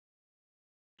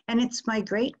and it's my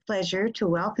great pleasure to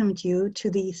welcome you to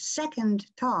the second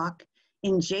talk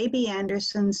in J.B.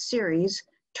 Andersen's series,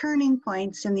 Turning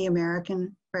Points in the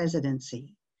American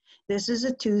Presidency. This is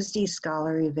a Tuesday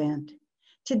Scholar event.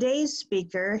 Today's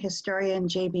speaker, historian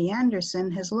J.B.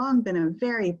 Andersen, has long been a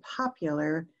very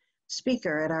popular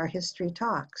speaker at our history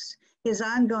talks. His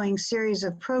ongoing series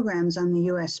of programs on the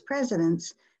U.S.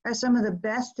 presidents are some of the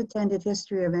best attended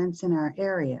history events in our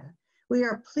area. We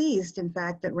are pleased, in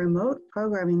fact, that remote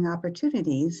programming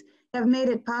opportunities have made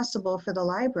it possible for the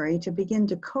library to begin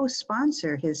to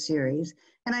co-sponsor his series,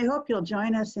 and I hope you'll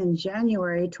join us in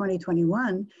January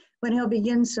 2021 when he'll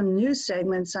begin some new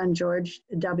segments on George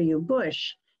W.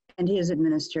 Bush and his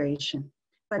administration.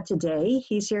 But today,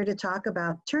 he's here to talk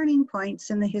about turning points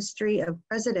in the history of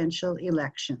presidential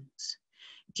elections.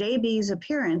 JB's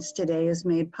appearance today is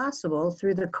made possible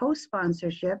through the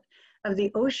co-sponsorship of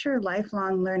the Osher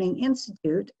Lifelong Learning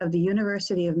Institute of the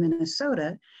University of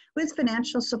Minnesota with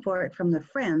financial support from the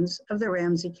Friends of the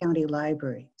Ramsey County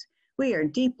Libraries. We are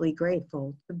deeply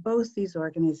grateful to both these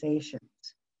organizations.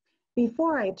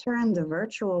 Before I turn the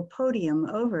virtual podium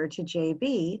over to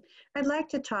JB, I'd like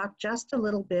to talk just a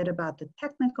little bit about the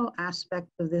technical aspect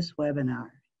of this webinar.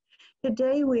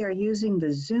 Today, we are using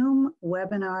the Zoom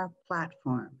webinar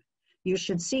platform. You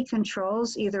should see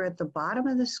controls either at the bottom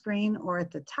of the screen or at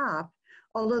the top,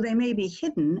 although they may be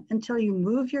hidden until you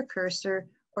move your cursor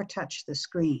or touch the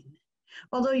screen.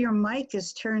 Although your mic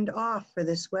is turned off for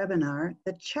this webinar,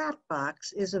 the chat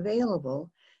box is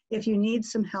available if you need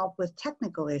some help with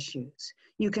technical issues.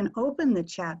 You can open the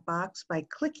chat box by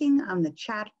clicking on the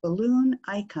chat balloon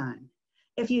icon.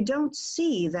 If you don't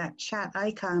see that chat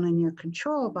icon on your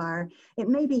control bar, it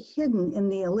may be hidden in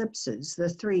the ellipses, the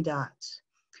 3 dots.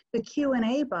 The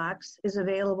Q&A box is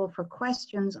available for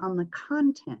questions on the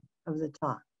content of the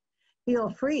talk. Feel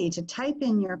free to type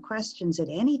in your questions at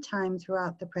any time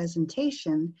throughout the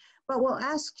presentation, but we'll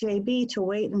ask JB to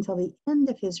wait until the end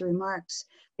of his remarks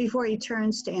before he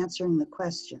turns to answering the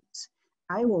questions.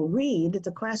 I will read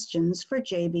the questions for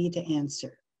JB to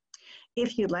answer.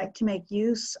 If you'd like to make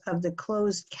use of the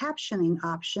closed captioning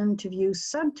option to view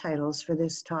subtitles for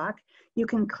this talk, you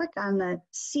can click on the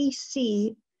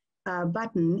CC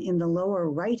button in the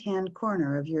lower right-hand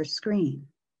corner of your screen.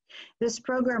 This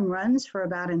program runs for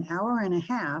about an hour and a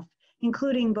half,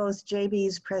 including both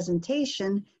JB's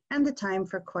presentation and the time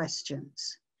for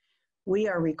questions. We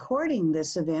are recording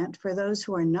this event for those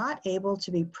who are not able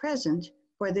to be present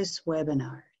for this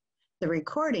webinar. The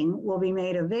recording will be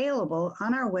made available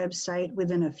on our website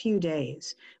within a few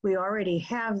days. We already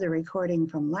have the recording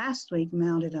from last week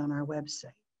mounted on our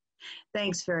website.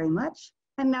 Thanks very much.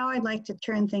 And now I'd like to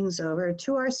turn things over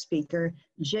to our speaker,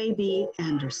 J.B.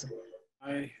 Andersen.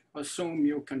 I assume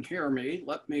you can hear me.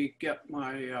 Let me get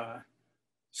my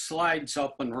slides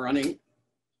up and running.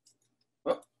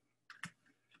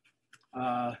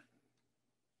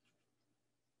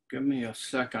 Give me a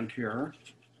second here.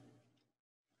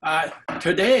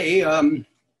 Today,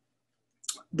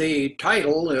 the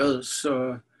title is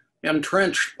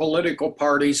Entrenched Political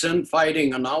Parties,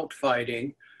 Infighting and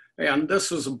Outfighting. And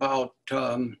this is about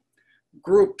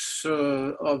groups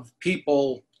of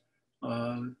people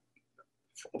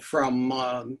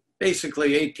from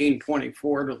basically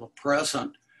 1824 to the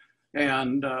present,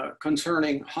 and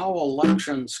concerning how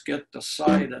elections get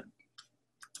decided.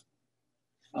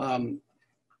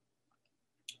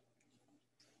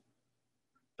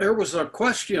 There was a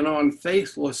question on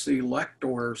faithless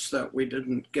electors that we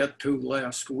didn't get to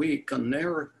last week, and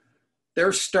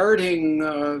they're starting.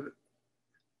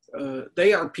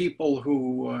 They are people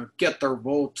who get their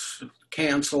votes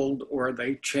canceled or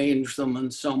they change them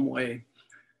in some way.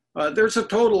 There's a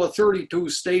total of 32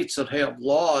 states that have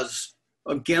laws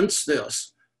against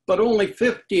this, but only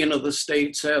 15 of the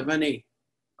states have any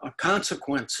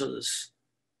consequences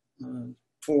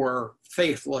for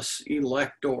faithless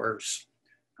electors.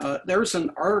 There's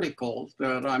an article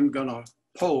that I'm gonna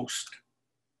post.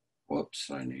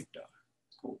 Whoops, I need to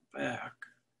go back.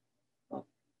 Oh,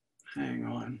 hang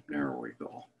on, there we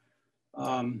go.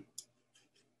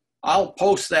 I'll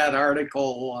post that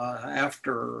article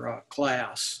after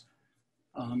class.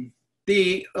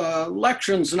 The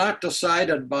election's not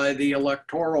decided by the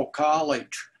Electoral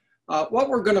College. What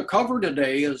we're going to cover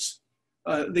today is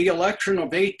the election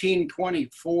of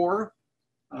 1824,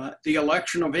 the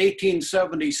election of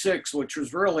 1876, which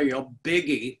is really a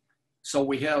biggie. So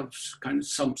we have kind of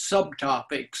some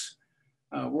subtopics.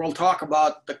 We'll talk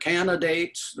about the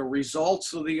candidates, the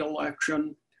results of the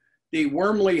election, the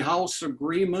Wormley House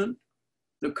Agreement,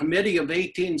 the Committee of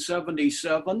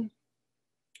 1877,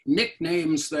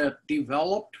 nicknames that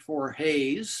developed for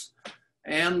Hayes,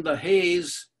 and the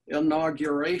Hayes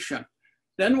inauguration.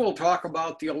 Then we'll talk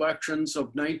about the elections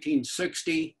of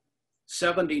 1960,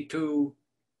 72,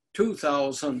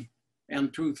 2000,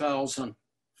 and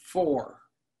 2004.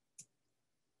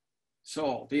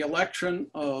 So the election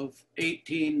of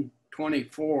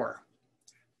 1824.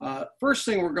 First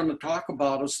thing we're going to talk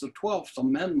about is the 12th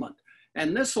Amendment.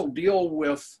 And this will deal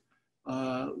with,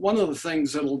 one of the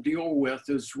things it'll deal with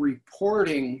is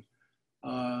reporting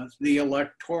the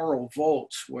electoral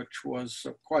votes, which was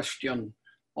a question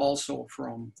also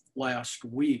from last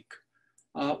week.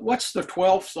 What's the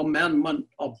 12th Amendment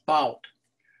about?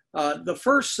 The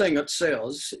first thing it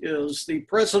says is the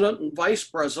president and vice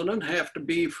president have to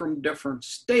be from different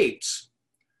states.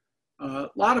 A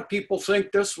lot of people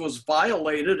think this was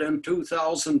violated in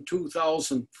 2000,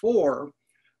 2004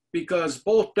 because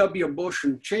both W. Bush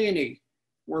and Cheney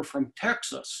were from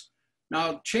Texas.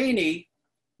 Now, Cheney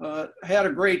had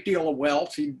a great deal of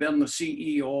wealth. He'd been the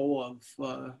CEO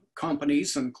of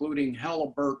companies, including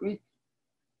Halliburton.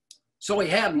 So he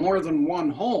had more than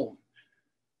one home.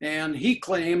 And he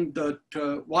claimed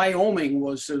that Wyoming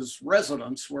was his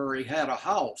residence where he had a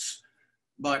house.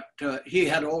 But he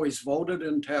had always voted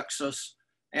in Texas,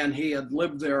 and he had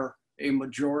lived there a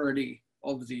majority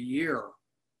of the year.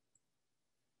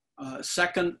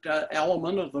 Second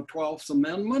element of the 12th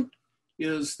Amendment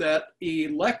is that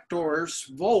electors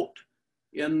vote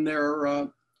in their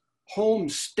home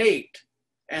state,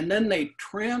 and then they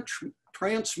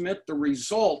transmit the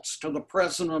results to the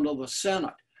President of the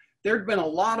Senate. There'd been a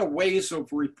lot of ways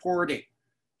of reporting.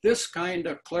 This kind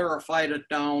of clarified it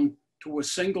down to a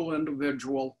single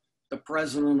individual, the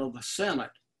President of the Senate.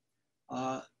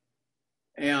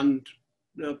 And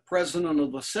the President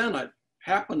of the Senate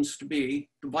happens to be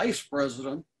the Vice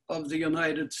President of the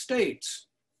United States.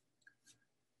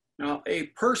 Now, a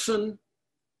person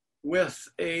with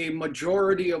a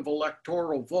majority of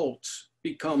electoral votes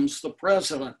becomes the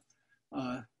president.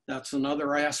 That's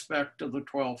another aspect of the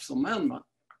 12th Amendment.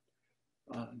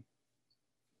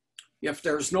 If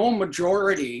there's no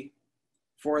majority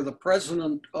for the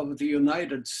President of the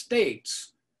United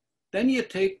States, then you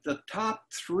take the top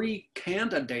 3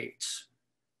 candidates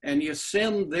and you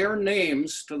send their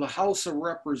names to the House of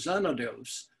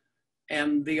Representatives,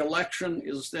 and the election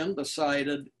is then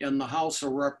decided in the House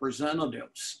of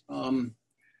Representatives.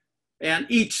 And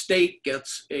each state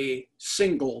gets a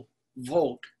single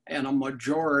vote and a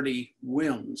majority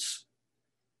wins.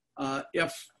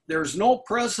 If there's no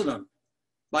president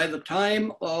by the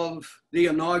time of the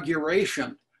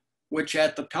inauguration, which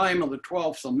at the time of the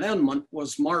 12th Amendment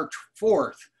was March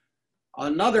 4th,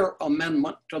 another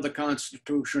amendment to the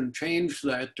Constitution changed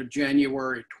that to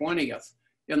January 20th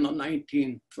in the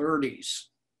 1930s.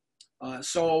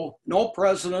 So no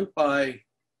president by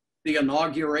the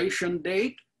inauguration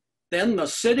date, then the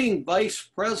sitting vice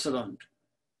president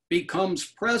becomes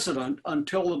president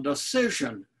until a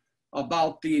decision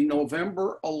about the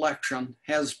November election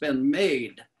has been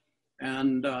made.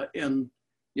 And in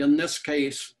this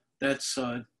case, that's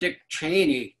Dick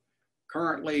Cheney,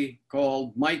 currently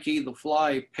called Mikey the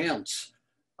Fly Pence.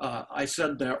 I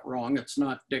said that wrong. It's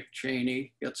not Dick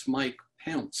Cheney, it's Mike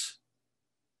Pence.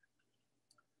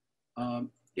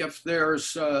 If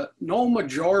there's no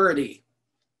majority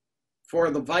for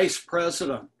the vice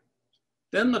president,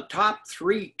 then the top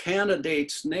 3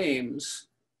 candidates' names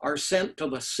are sent to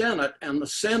the Senate, and the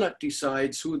Senate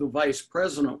decides who the vice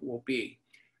president will be.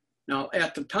 Now,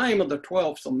 at the time of the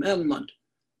 12th Amendment,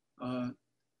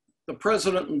 the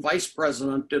president and vice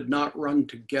president did not run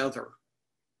together.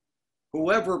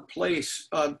 Whoever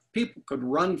placed, people could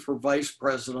run for vice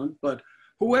president, but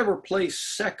whoever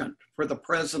placed second for the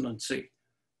presidency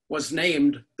was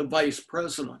named the vice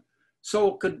president. So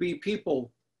it could be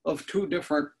people of 2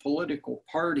 different political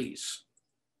parties.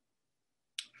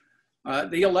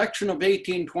 The election of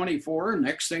 1824,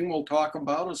 next thing we'll talk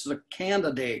about is the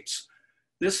candidates.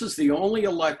 This is the only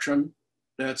election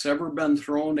that's ever been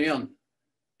thrown in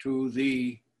to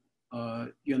the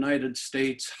United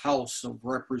States House of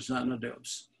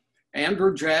Representatives.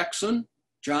 Andrew Jackson,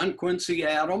 John Quincy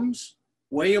Adams,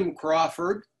 William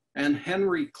Crawford, and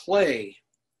Henry Clay.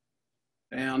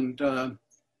 And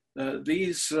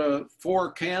these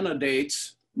 4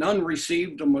 candidates, none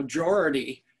received a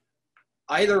majority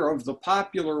either of the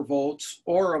popular votes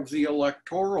or of the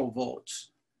electoral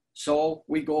votes. So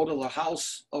we go to the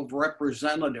House of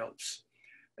Representatives.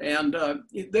 And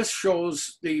this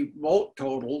shows the vote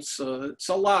totals. It's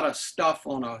a lot of stuff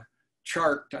on a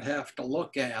chart to have to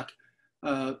look at.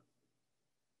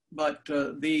 But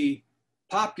the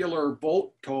popular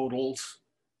vote totals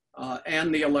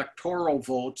and the electoral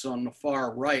votes on the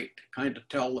far right kind of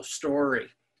tell the story.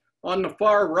 On the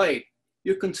far right,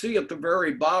 you can see at the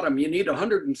very bottom, you need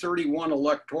 131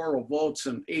 electoral votes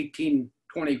in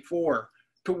 1824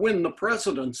 to win the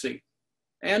presidency.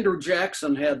 Andrew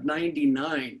Jackson had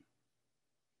 99,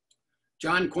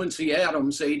 John Quincy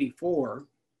Adams 84,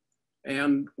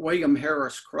 and William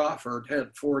Harris Crawford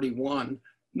had 41.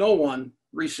 No one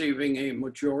receiving a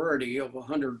majority of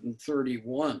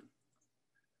 131.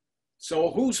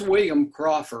 So who's William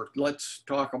Crawford? Let's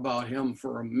talk about him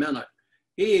for a minute.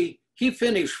 He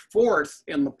finished 4th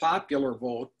in the popular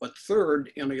vote, but 3rd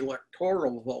in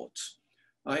electoral votes.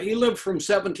 He lived from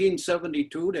 1772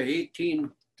 to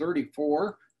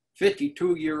 1834,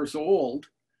 52 years old.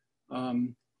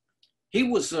 He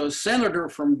was a senator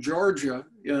from Georgia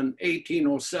in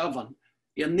 1807.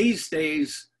 In these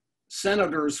days,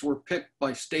 senators were picked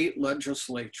by state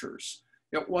legislatures.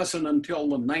 It wasn't until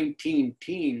the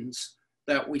 19-teens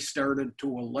that we started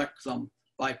to elect them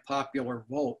by popular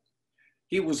vote.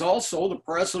 He was also the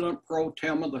president pro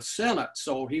tem of the Senate,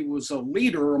 so he was a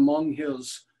leader among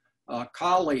his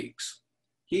colleagues.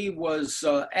 He was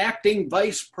acting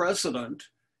vice president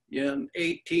in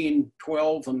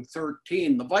 1812 and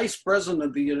 13. The vice president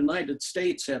of the United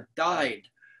States had died,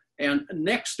 and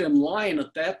next in line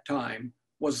at that time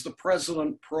was the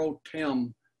president pro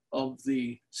tem of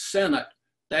the Senate.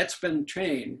 That's been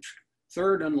changed.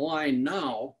 3rd in line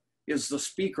now is the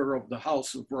Speaker of the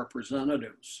House of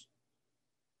Representatives.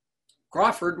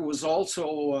 Crawford was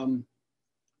also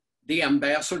the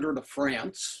ambassador to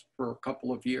France for a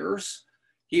couple of years.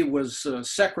 He was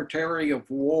Secretary of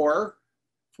War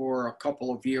for a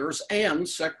couple of years and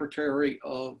Secretary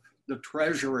of the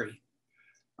Treasury.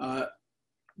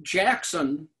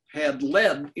 Jackson had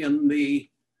led in the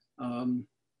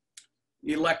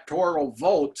electoral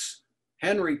votes.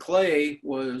 Henry Clay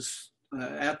was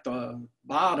at the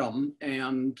bottom,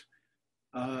 and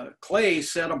Clay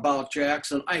said about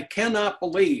Jackson, "I cannot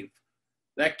believe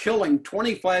that killing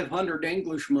 2,500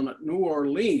 Englishmen at New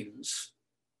Orleans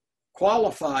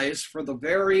qualifies for the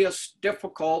various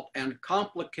difficult and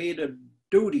complicated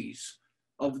duties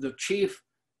of the chief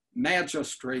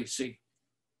magistracy."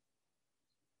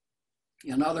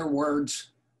 In other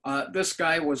words, this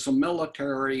guy was a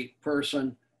military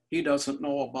person. He doesn't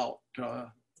know about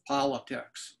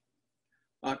politics.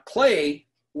 Clay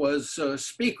was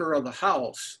Speaker of the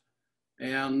House,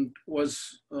 and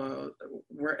that's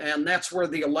where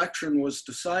the election was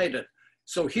decided.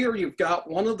 So here you've got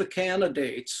one of the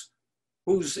candidates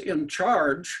who's in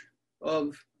charge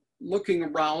of looking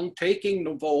around, taking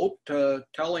the vote,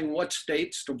 telling what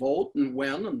states to vote and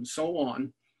when and so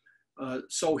on.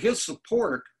 So his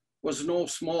support was no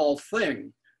small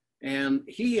thing. And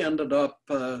he ended up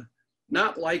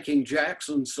not liking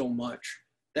Jackson so much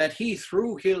that he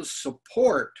threw his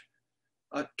support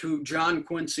to John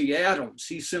Quincy Adams.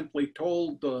 He simply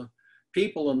told the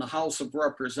people in the House of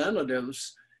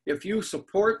Representatives, if you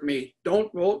support me,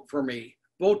 don't vote for me,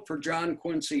 vote for John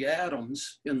Quincy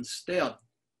Adams instead.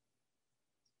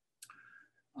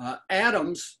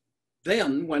 Adams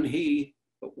then, when he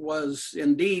was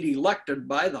indeed elected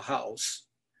by the House,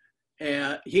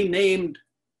 he named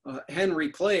Henry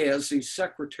Clay as the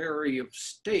Secretary of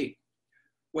State.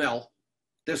 Well,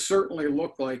 this certainly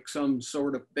looked like some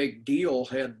sort of big deal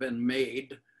had been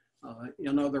made.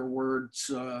 In other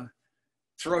words,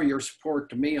 throw your support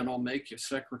to me and I'll make you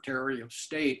Secretary of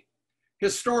State.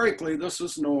 Historically, this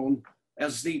is known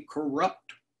as the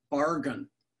corrupt bargain.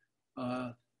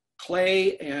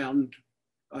 Clay and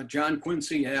John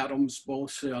Quincy Adams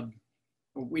both said,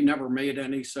 we never made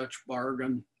any such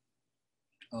bargain,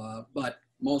 but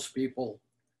most people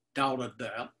doubted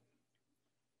that.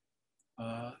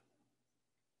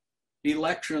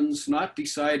 Elections not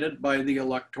decided by the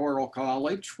Electoral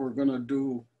College. We're going to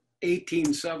do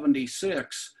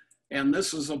 1876, and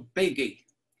this is a biggie.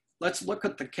 Let's look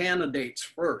at the candidates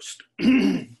first.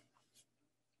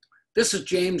 This is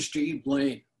James G.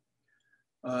 Blaine.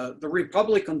 The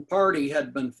Republican Party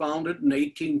had been founded in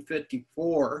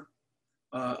 1854,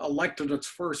 elected its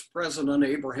first president,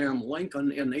 Abraham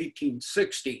Lincoln, in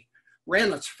 1860,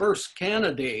 ran its first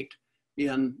candidate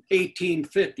in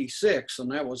 1856,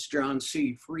 and that was John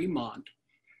C. Fremont.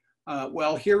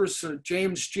 Well, here's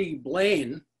James G.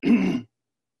 Blaine,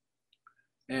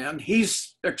 and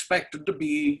he's expected to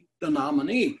be the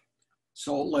nominee.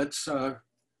 So let's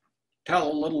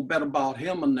tell a little bit about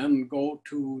him and then go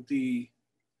to the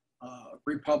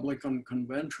Republican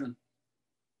convention.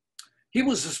 He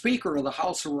was the Speaker of the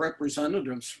House of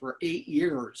Representatives for 8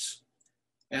 years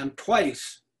and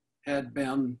twice had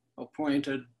been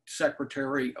appointed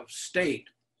Secretary of State.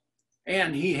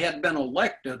 And he had been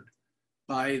elected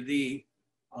by the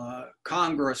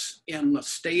Congress in the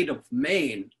state of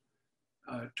Maine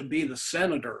to be the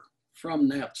senator from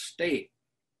that state.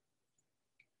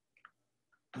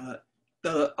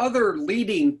 The other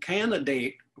leading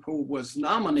candidate who was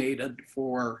nominated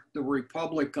for the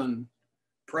Republican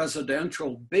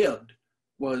presidential bid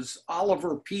was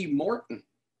Oliver P. Morton.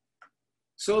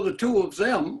 So the two of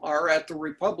them are at the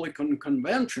Republican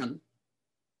convention,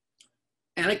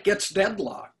 and it gets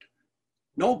deadlocked.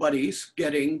 Nobody's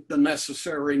getting the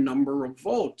necessary number of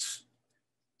votes.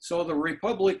 So the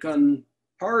Republican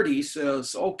Party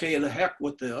says, okay, the heck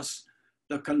with this.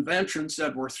 The convention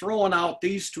said, we're throwing out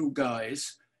these two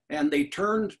guys, and they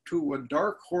turned to a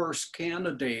dark horse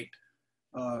candidate,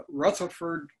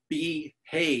 Rutherford B.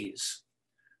 Hayes.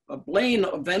 Blaine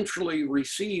eventually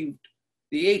received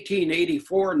the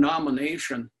 1884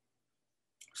 nomination,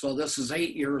 so this is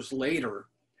 8 years later,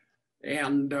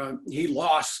 and he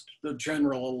lost the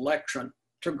general election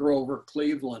to Grover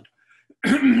Cleveland.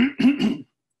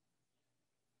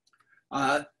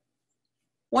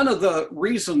 One of the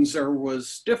reasons there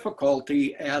was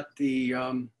difficulty at the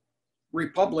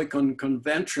Republican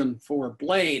convention for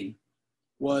Blaine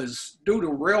was due to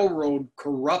railroad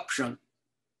corruption.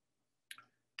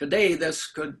 Today, this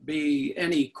could be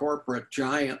any corporate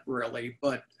giant, really,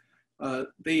 but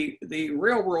the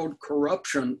railroad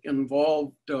corruption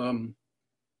involved, the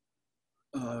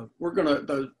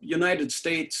United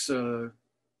States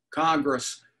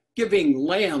Congress giving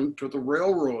land to the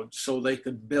railroads so they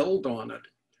could build on it.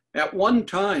 At one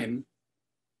time,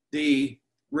 the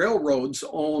railroads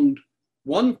owned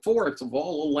 1/4 of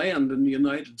all the land in the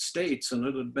United States, and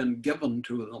it had been given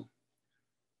to them.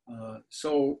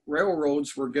 So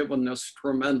railroads were given this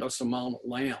tremendous amount of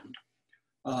land.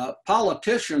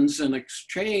 Politicians, in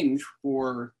exchange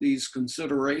for these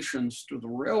considerations to the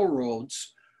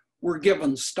railroads, were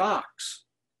given stocks.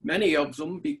 Many of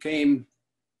them became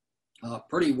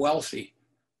pretty wealthy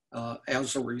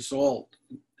as a result.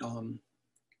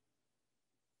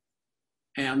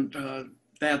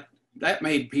 That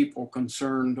made people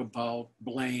concerned about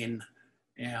Blaine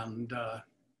and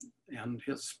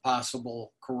his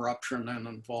possible corruption and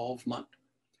involvement.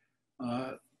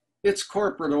 It's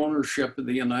corporate ownership of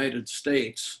the United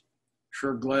States.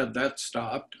 Sure glad that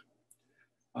stopped.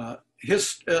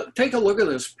 Take a look at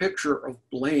this picture of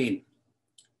Blaine.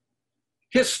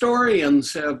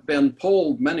 Historians have been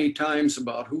polled many times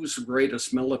about who's the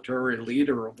greatest military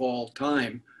leader of all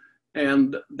time,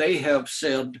 and they have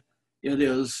said it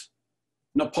is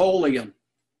Napoleon.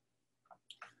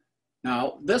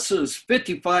 Now, this is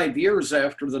 55 years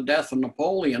after the death of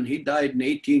Napoleon. He died in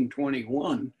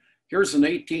 1821. Here's an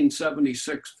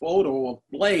 1876 photo of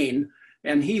Blaine,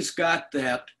 and he's got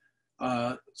that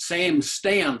same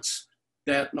stance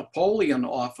that Napoleon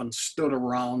often stood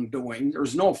around doing.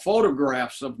 There's no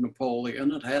photographs of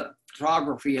Napoleon.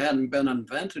 Photography hadn't been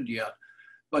invented yet,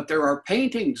 but there are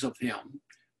paintings of him,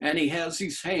 and he has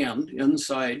his hand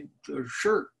inside the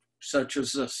shirt, such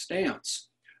as this stance,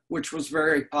 which was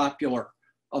very popular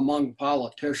among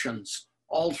politicians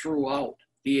all throughout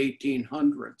the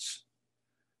 1800s.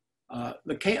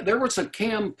 There was a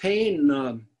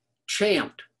campaign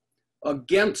chant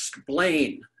against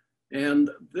Blaine,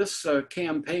 and this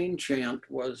campaign chant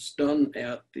was done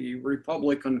at the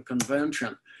Republican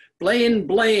convention. Blaine,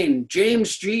 Blaine,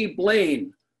 James G.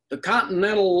 Blaine, the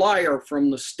continental liar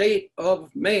from the state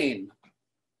of Maine.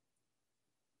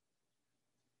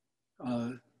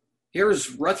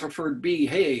 Here's Rutherford B.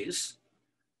 Hayes.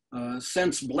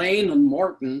 Since Blaine and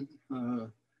Morton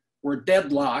were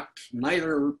deadlocked,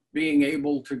 neither being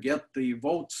able to get the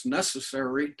votes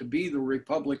necessary to be the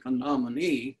Republican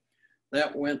nominee,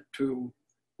 that went to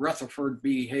Rutherford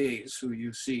B. Hayes, who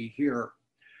you see here.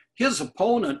 His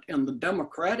opponent in the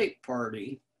Democratic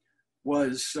Party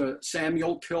was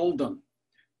Samuel Tilden,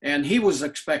 and he was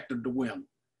expected to win.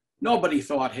 Nobody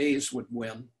thought Hayes would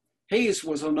win. Hayes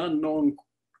was an unknown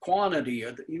quantity.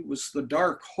 He was the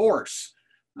dark horse.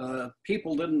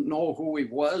 People didn't know who he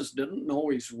was, didn't know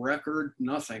his record,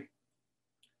 nothing.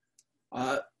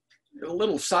 A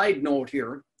little side note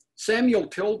here, Samuel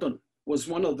Tilden was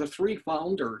one of the 3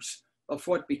 founders of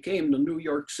what became the New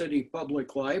York City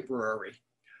Public Library.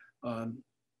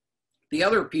 The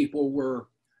other people were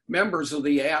members of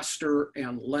the Astor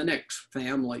and Lennox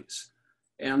families,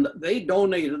 and they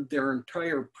donated their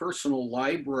entire personal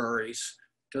libraries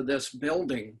to this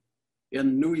building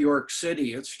in New York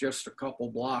City. It's just a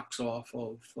couple blocks off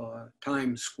of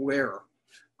Times Square.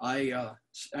 I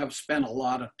have spent a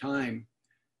lot of time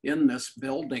in this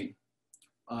building.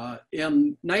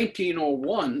 In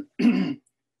 1901,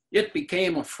 it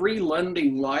became a free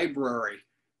lending library.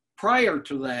 Prior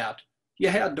to that, you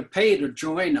had to pay to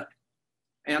join it.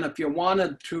 And if you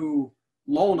wanted to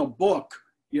loan a book,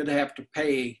 you'd have to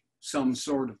pay some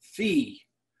sort of fee.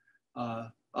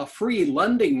 A free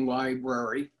lending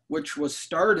library, which was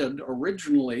started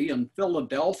originally in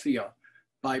Philadelphia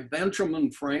by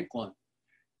Benjamin Franklin,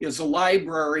 is a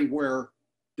library where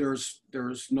there's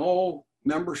no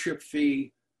membership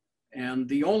fee, and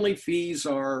the only fees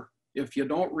are if you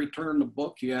don't return the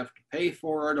book, you have to pay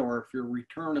for it, or if you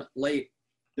return it late,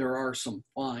 there are some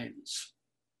fines.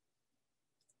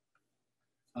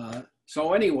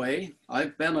 So anyway,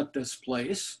 I've been at this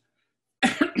place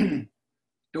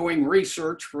doing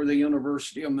research for the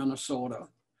University of Minnesota.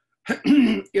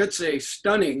 It's a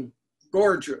stunning,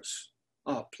 gorgeous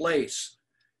place.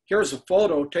 Here's a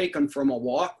photo taken from a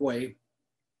walkway,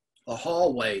 a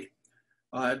hallway,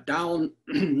 down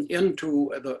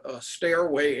into the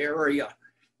stairway area.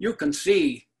 You can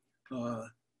see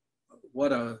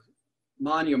what a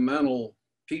monumental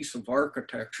piece of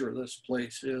architecture this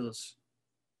place is.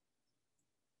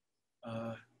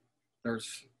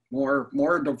 There's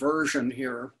more diversion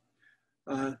here.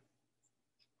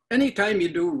 Anytime you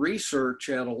do research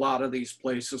at a lot of these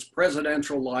places,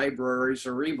 presidential libraries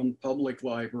or even public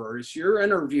libraries, you're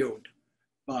interviewed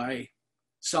by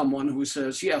someone who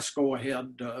says, yes, go ahead,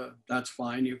 that's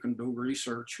fine, you can do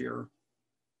research here.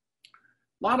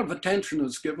 A lot of attention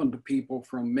is given to people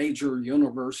from major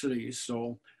universities,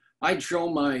 so I'd show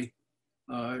my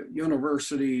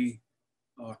university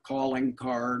calling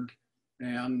card,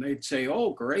 and they'd say,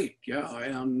 oh, great, yeah.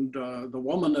 And the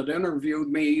woman that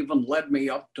interviewed me even led me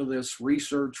up to this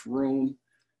research room,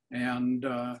 and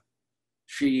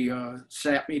she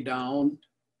sat me down,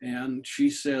 and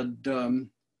she said, I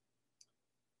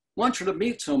want you to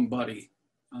meet somebody,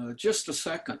 just a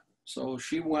second. So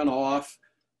she went off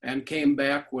and came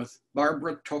back with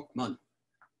Barbara Tuchman.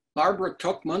 Barbara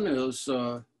Tuchman is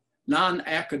a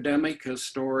non-academic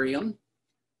historian,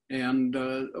 and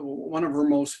one of her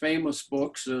most famous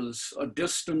books is A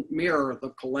Distant Mirror,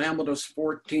 The Calamitous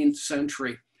 14th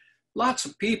Century. Lots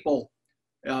of people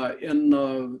in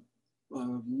the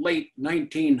late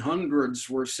 1900s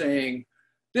were saying,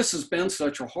 this has been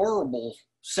such a horrible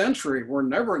century, we're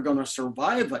never going to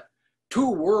survive it. 2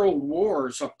 world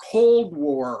wars, a Cold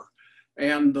War,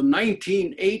 and the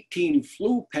 1918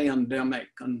 flu pandemic.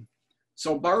 And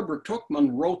so Barbara Tuchman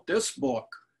wrote this book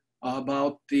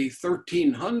about the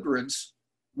 1300s,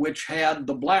 which had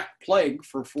the Black Plague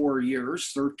for 4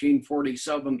 years,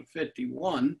 1347 to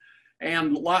 51,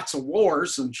 and lots of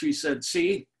wars. And she said,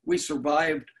 see, we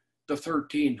survived the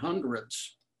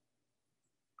 1300s.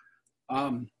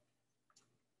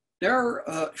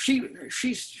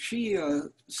 She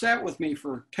sat with me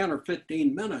for 10 or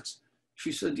 15 minutes.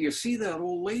 She said, do you see that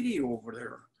old lady over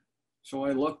there? So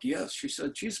I looked, yes. She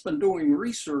said, she's been doing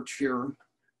research here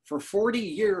for 40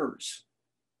 years.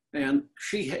 And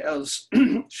she has,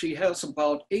 she has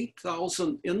about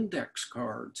 8,000 index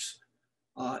cards.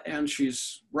 And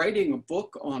she's writing a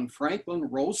book on Franklin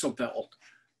Roosevelt.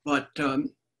 But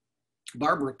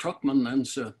Barbara Tuchman then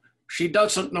said, she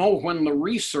doesn't know when the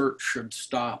research should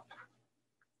stop.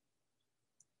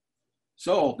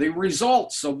 So the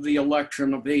results of the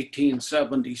election of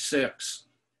 1876,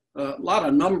 a lot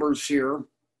of numbers here.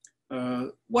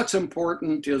 What's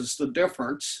important is the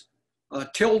difference.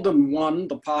 Tilden won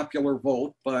the popular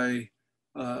vote by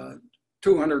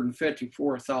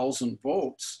 254,000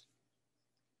 votes.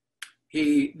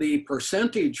 The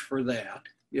percentage for that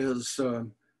is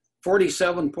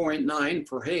 47.9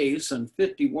 for Hayes and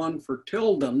 51 for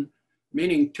Tilden,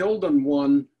 meaning Tilden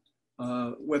won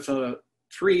with a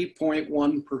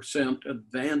 3.1%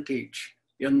 advantage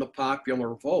in the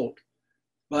popular vote.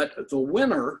 But the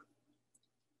winner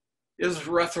is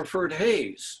Rutherford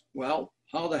Hayes. Well,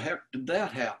 how the heck did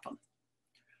that happen?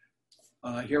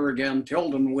 Here again,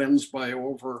 Tilden wins by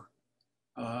over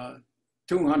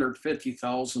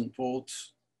 250,000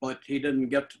 votes, but he didn't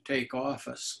get to take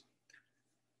office.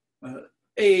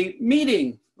 A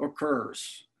meeting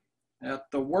occurs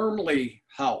at the Wormley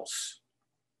House.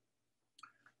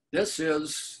 This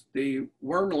is the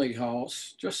Wormley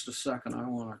House. Just a second, I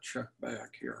want to check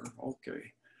back here.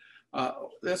 Okay.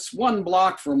 That's 1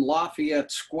 block from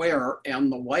Lafayette Square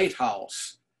and the White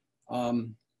House.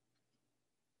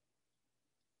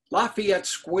 Lafayette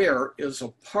Square is a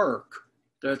park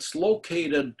that's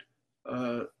located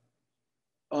on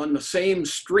the same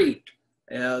street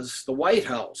as the White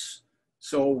House.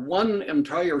 So one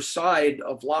entire side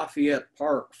of Lafayette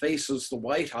Park faces the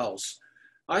White House.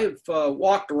 I've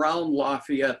walked around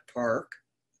Lafayette Park.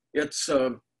 It's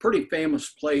a pretty famous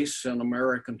place in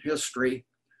American history.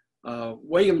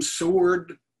 William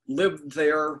Seward lived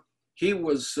there. He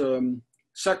was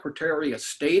Secretary of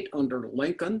State under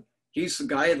Lincoln. He's the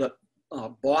guy that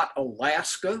bought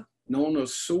Alaska known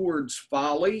as Seward's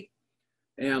Folly.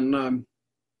 And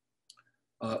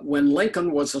when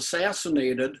Lincoln was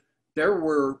assassinated, there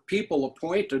were people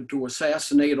appointed to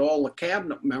assassinate all the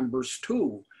cabinet members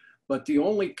too. But the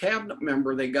only cabinet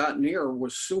member they got near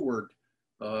was Seward.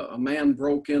 A man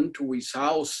broke into his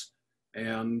house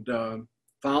and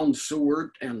found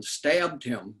Seward and stabbed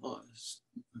him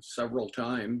several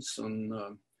times,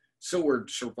 and Seward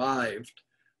survived.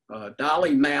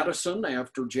 Dolly Madison,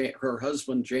 after her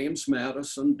husband James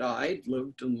Madison died,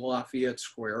 lived in Lafayette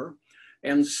Square.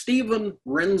 And Stephen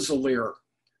Rensselaer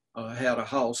had a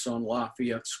house on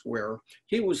Lafayette Square.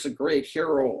 He was a great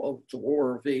hero of the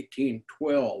War of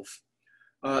 1812.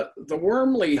 The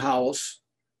Wormley House,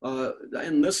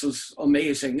 and this is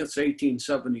amazing, it's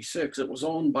 1876. It was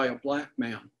owned by a black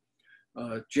man,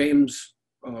 James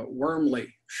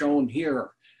Wormley, shown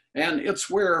here. And it's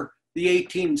where the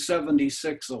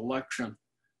 1876 election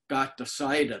got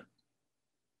decided.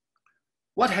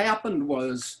 What happened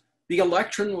was the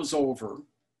election was over.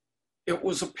 It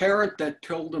was apparent that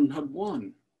Tilden had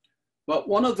won. But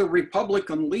one of the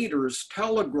Republican leaders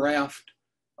telegraphed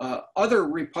other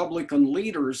Republican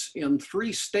leaders in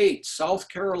 3 states, South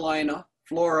Carolina,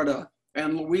 Florida,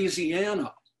 and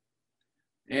Louisiana.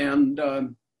 And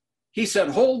he said,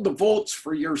 hold the votes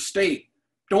for your state.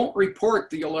 Don't report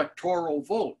the electoral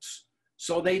votes.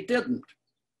 So they didn't.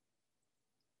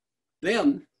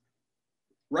 Then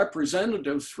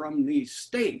representatives from these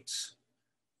states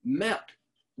met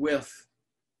with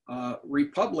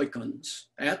Republicans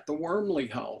at the Wormley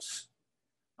House.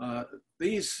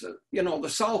 The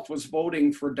South was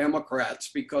voting for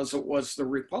Democrats because it was the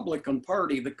Republican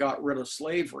Party that got rid of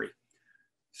slavery.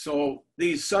 So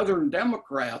these Southern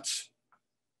Democrats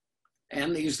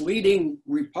and these leading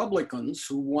Republicans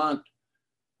who want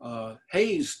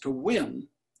Hayes to win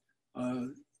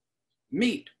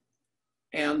meet.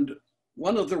 And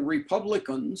one of the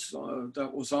Republicans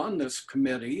that was on this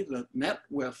committee that met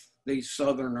with these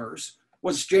Southerners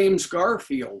was James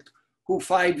Garfield, who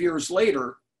 5 years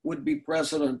later would be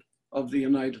president of the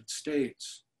United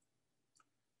States.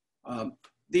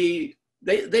 They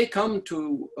come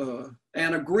to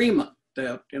an agreement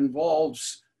that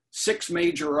involves 6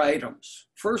 major items.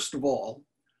 First of all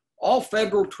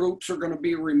federal troops are going to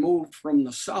be removed from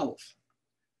the South.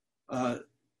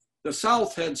 The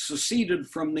South had seceded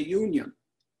from the Union.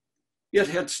 It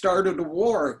had started a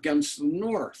war against the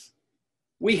North.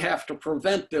 We have to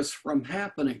prevent this from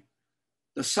happening.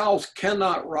 The South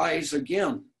cannot rise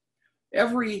again.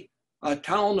 Every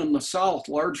town in the South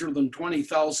larger than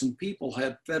 20,000 people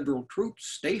had federal troops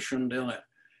stationed in it.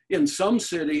 In some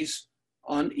cities,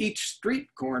 on each street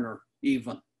corner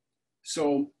even.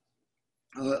 So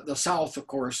the South, of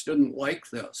course, didn't like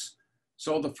this.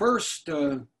 So the first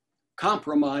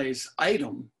compromise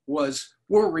item was,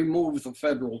 we'll remove the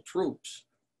federal troops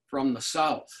from the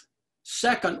South.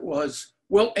 Second was,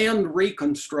 we'll end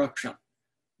Reconstruction.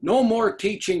 No more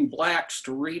teaching blacks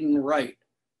to read and write.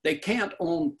 They can't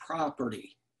own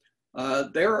property.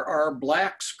 There are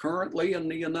blacks currently in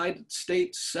the United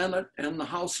States Senate and the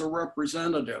House of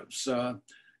Representatives.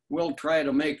 We'll try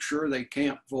to make sure they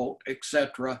can't vote,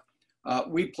 etc.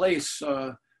 We place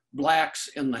blacks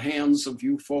in the hands of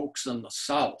you folks in the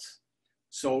South.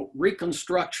 So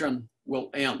Reconstruction will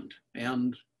end,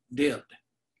 and did.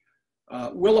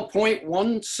 We'll appoint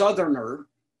one Southerner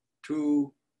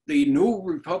to the new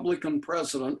Republican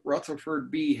president,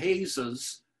 Rutherford B.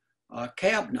 Hayes's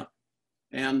cabinet,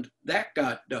 and that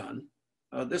got done.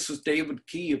 This is David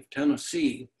Key of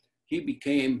Tennessee. He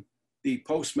became the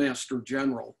Postmaster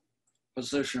General,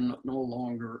 position that no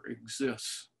longer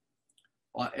exists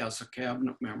as a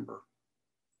cabinet member.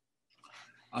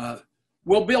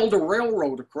 We'll build a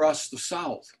railroad across the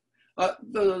South.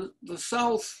 The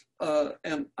South,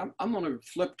 and I'm going to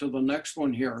flip to the next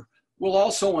one here, will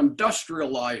also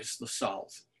industrialize the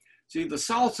South. See, the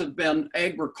South had been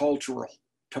agricultural,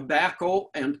 tobacco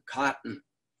and cotton.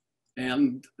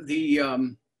 And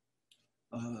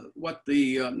what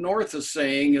the North is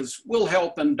saying is, we'll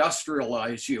help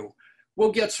industrialize you.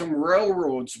 We'll get some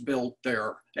railroads built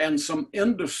there and some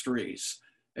industries,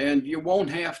 and you won't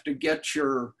have to get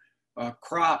your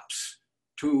crops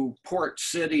to port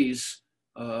cities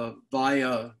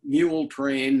via mule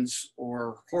trains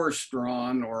or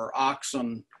horse-drawn or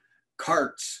oxen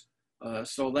carts.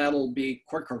 So that'll be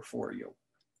quicker for you.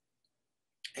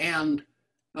 And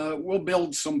we'll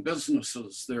build some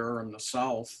businesses there in the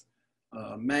South,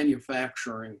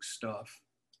 manufacturing stuff,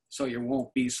 so you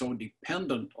won't be so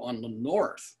dependent on the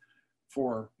North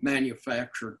for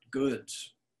manufactured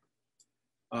goods.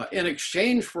 In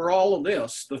exchange for all of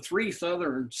this, the 3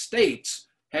 southern states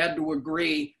had to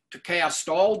agree to cast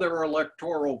all their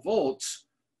electoral votes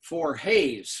for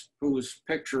Hayes, who's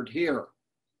pictured here.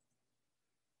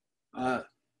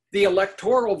 The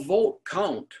electoral vote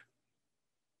count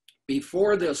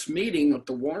before this meeting at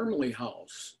the Wormley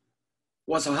House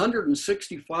was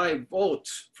 165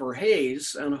 votes for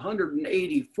Hayes and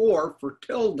 184 for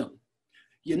Tilden.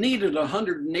 You needed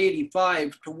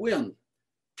 185 to win.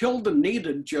 Tilden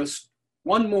needed just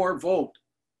one more vote,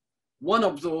 one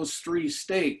of those three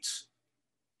states.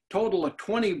 Total of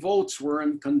 20 votes were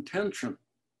in contention.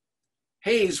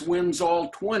 Hayes wins all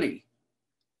 20.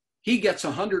 He gets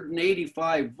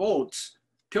 185 votes.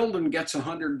 Tilden gets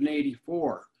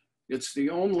 184. It's the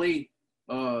only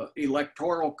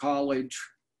electoral college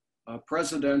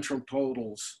presidential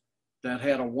totals that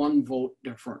had a one vote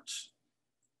difference.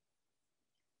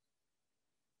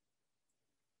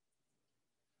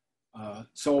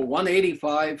 So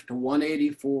 185 to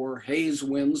 184, Hayes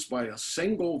wins by a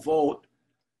single vote.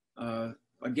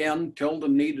 Again,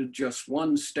 Tilden needed just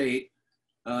one state.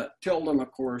 Tilden,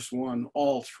 of course, won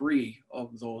all three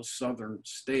of those southern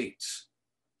states.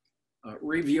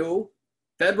 Review,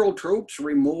 federal troops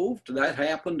removed. That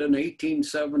happened in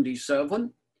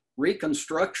 1877.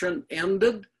 Reconstruction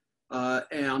ended,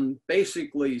 and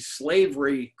basically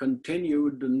slavery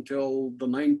continued until the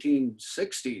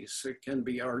 1960s. It can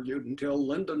be argued until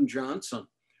Lyndon Johnson.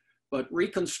 But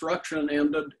Reconstruction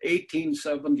ended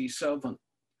 1877.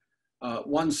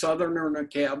 One Southerner in a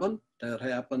cabin, that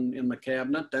happened in the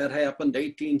cabinet, that happened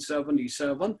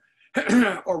 1877.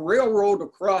 A railroad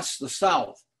across the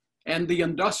South and the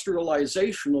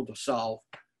industrialization of the South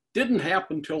didn't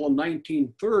happen till the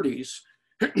 1930s,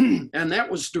 and that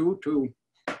was due to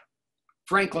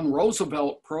Franklin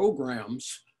Roosevelt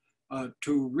programs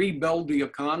to rebuild the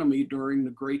economy during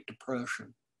the Great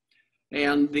Depression.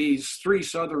 And these three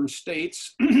southern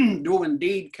states do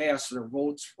indeed cast their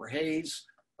votes for Hayes,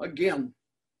 again,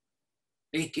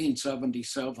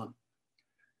 1877.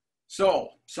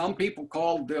 So some people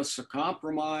called this a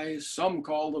compromise, some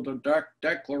called it a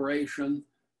declaration,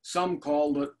 some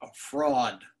called it a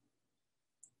fraud.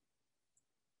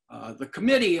 The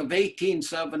committee of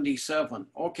 1877,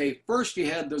 okay, first you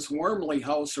had this Wormley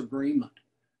House agreement,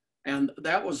 and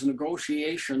that was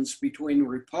negotiations between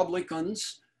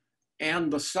Republicans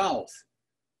and the South.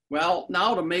 Well,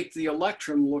 now to make the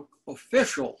election look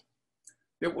official,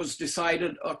 it was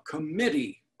decided a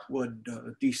committee would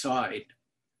decide.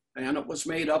 And it was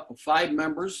made up of 5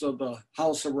 members of the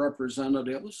House of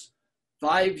Representatives,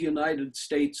 5 United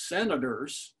States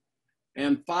senators,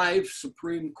 and 5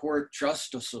 Supreme Court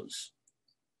justices.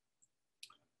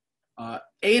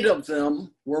 8 of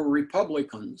them were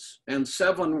Republicans and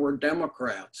 7 were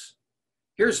Democrats.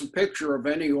 Here's a picture of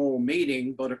any old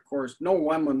meeting, but of course no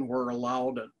women were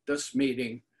allowed at this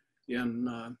meeting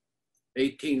in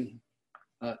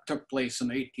took place in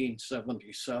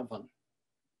 1877.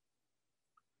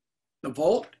 The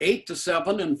vote,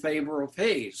 8-7 in favor of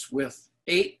Hayes, with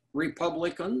 8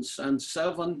 Republicans and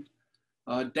 7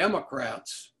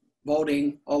 Democrats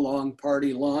voting along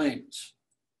party lines.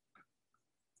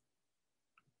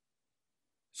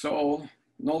 So,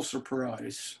 no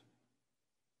surprise.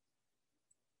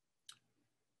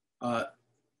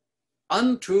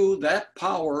 Unto that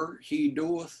power he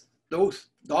doth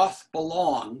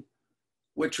belong,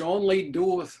 which only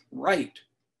doeth right,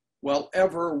 while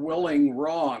ever willing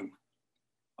wrong.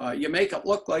 You make it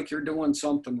look like you're doing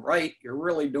something right, you're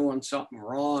really doing something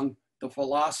wrong. The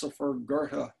philosopher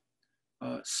Goethe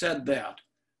said that.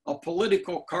 A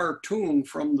political cartoon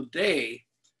from the day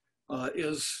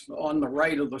is on the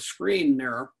right of the screen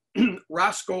there.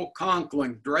 Roscoe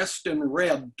Conkling, dressed in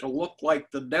red to look like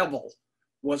the devil,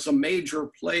 was a major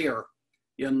player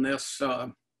in this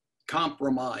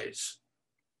compromise.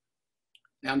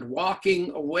 And walking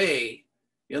away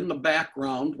in the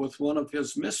background with one of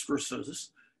his mistresses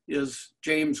is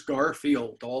James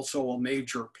Garfield, also a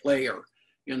major player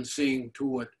in seeing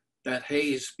to it that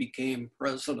Hayes became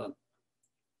president.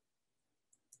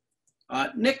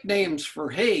 Nicknames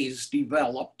for Hayes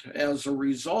developed as a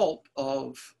result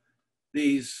of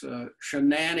these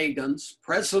shenanigans.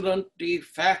 President de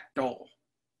facto,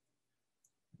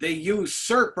 the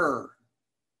usurper,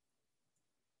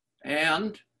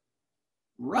 and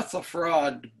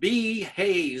Rutherford B.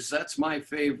 Hayes, that's my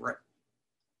favorite.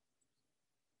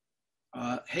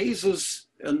 Hayes's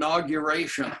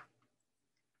inauguration.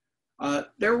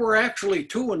 There were actually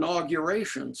 2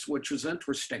 inaugurations, which is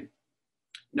interesting.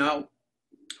 Now,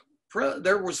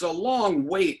 there was a long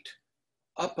wait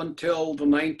up until the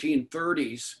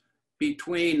 1930s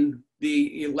between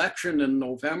the election in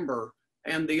November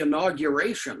and the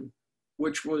inauguration,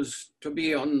 which was to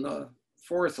be on the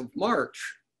 4th of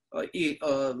March.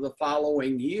 the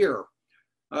following year.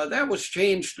 That was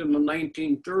changed in the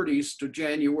 1930s to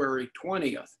January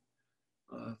 20th.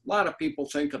 A lot of people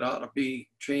think it ought to be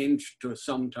changed to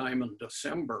sometime in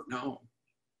December now.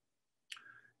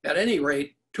 At any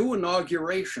rate, 2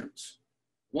 inaugurations.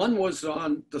 One was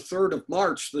on the 3rd of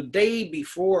March, the day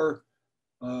before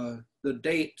the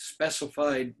date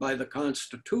specified by the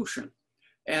Constitution.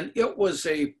 And it was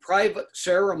a private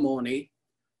ceremony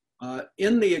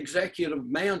in the executive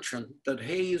mansion that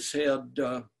Hayes had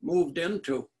moved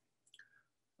into.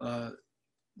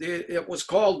 It was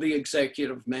called the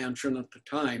executive mansion at the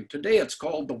time. Today it's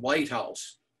called the White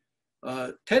House.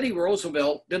 Teddy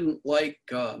Roosevelt didn't like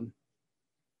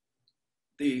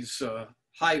these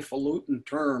highfalutin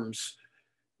terms.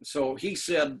 So he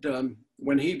said,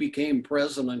 when he became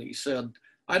president, he said,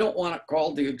 I don't want it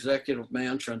called the executive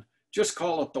mansion, just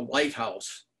call it the White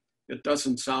House. It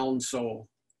doesn't sound so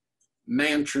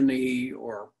mansion-y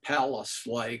or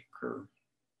palace-like.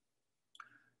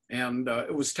 And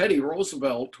it was Teddy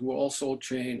Roosevelt who also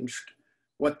changed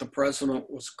what the president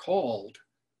was called.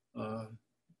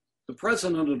 The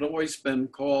president had always been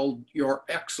called Your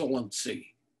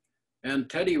Excellency. And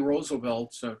Teddy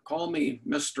Roosevelt said, call me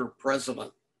Mr.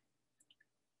 President.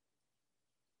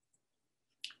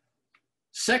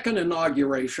 Second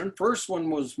inauguration, first one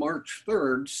was March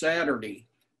 3rd, Saturday.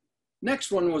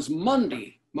 Next one was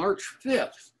Monday, March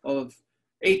 5th of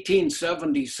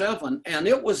 1877, and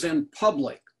it was in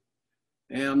public.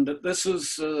 And this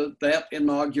is that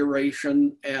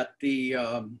inauguration at the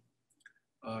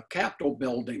Capitol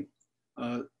building.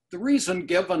 The reason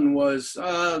given was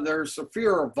there's a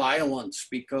fear of violence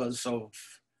because of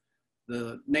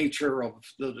the nature of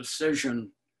the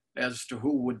decision as to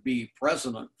who would be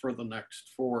president for the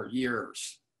next 4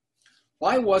 years.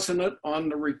 Why wasn't it on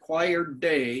the required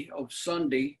day of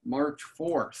Sunday, March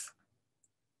 4th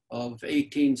of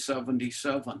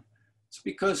 1877? It's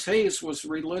because Hayes was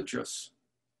religious.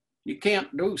 You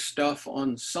can't do stuff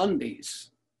on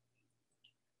Sundays.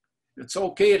 It's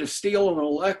okay to steal an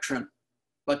election,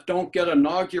 but don't get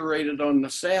inaugurated on the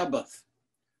Sabbath.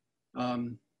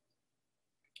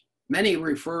 Many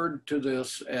referred to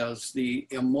this as the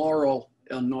immoral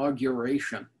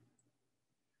inauguration.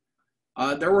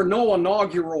 There were no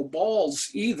inaugural balls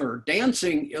either.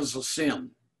 Dancing is a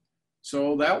sin.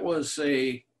 So that was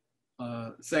a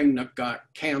thing that got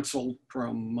canceled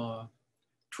from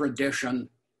tradition,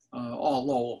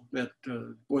 although it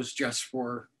was just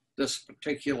for this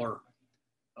particular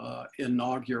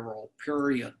inaugural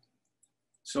period.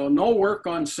 So no work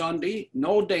on Sunday,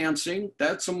 no dancing,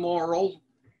 that's immoral.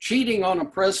 Cheating on a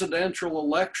presidential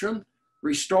election,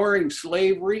 restoring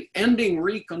slavery, ending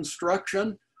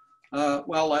Reconstruction,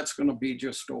 well, that's going to be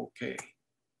just okay.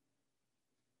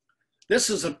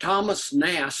 This is a Thomas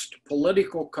Nast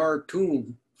political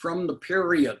cartoon from the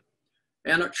period,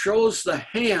 and it shows the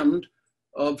hand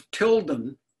of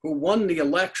Tilden, who won the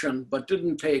election but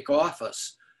didn't take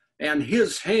office, and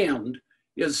his hand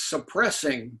is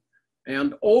suppressing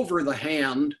and over the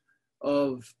hand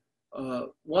of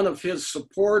one of his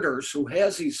supporters who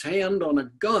has his hand on a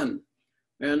gun.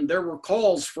 And there were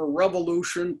calls for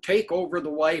revolution, take over the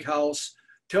White House.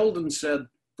 Tilden said,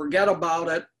 forget about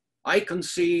it. I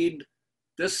concede.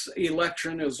 This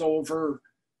election is over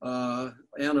and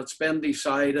it's been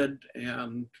decided,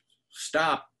 and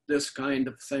stop this kind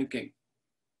of thinking.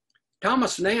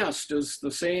 Thomas Nast is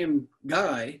the same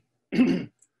guy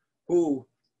who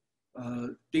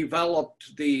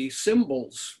developed the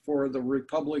symbols for the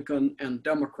Republican and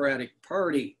Democratic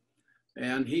Party.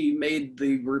 And he made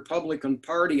the Republican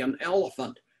Party an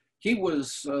elephant. He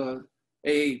was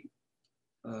a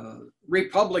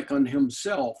Republican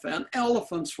himself, and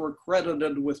elephants were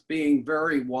credited with being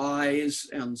very wise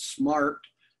and smart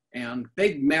and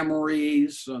big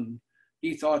memories, and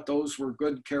he thought those were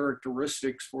good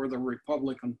characteristics for the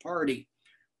Republican Party.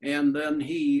 And then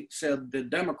he said the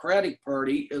Democratic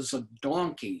Party is a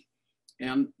donkey,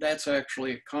 and that's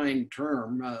actually a kind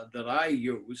term that I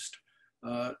used.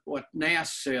 What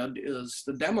Nast said is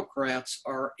the Democrats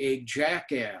are a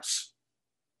jackass.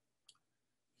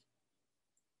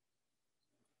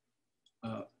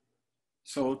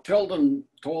 So Tilden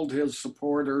told his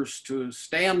supporters to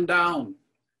stand down,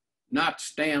 not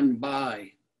stand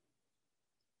by.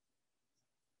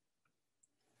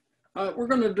 We're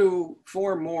going to do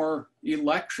 4 more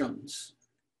elections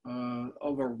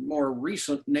of a more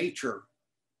recent nature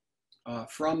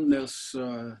from this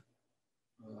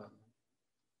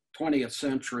 20th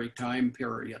century time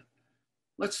period.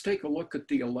 Let's take a look at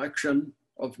the election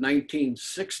of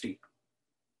 1960.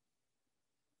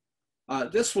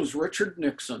 This was Richard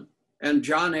Nixon and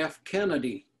John F.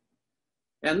 Kennedy.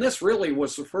 And this really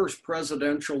was the first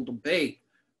presidential debate.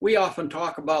 We often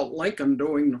talk about Lincoln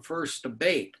doing the first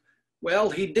debate. Well,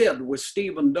 he did with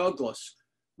Stephen Douglas,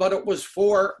 but it was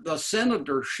for the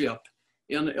senatorship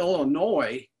in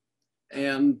Illinois,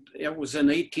 and it was in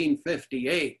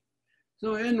 1858.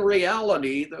 So in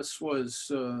reality, this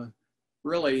was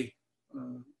really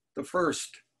the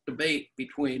first debate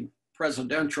between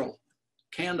presidential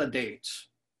candidates.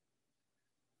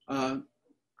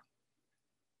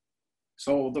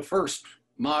 So the first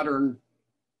modern,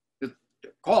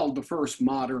 called the first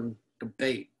modern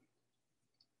debate.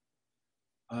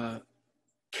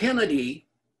 Kennedy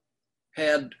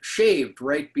had shaved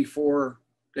right before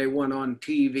they went on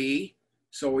TV,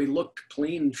 so he looked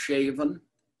clean shaven.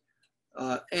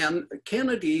 And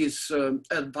Kennedy's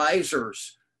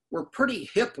advisors were pretty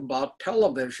hip about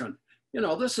television. You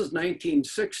know, this is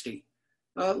 1960.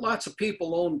 Lots of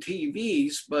people owned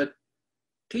TVs, but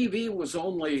TV was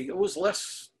only, it was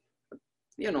less,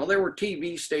 you know, there were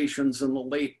TV stations in the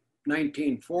late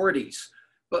 1940s,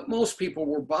 but most people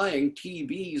were buying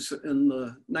TVs in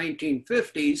the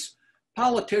 1950s.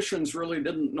 Politicians really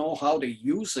didn't know how to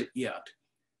use it yet.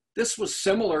 This was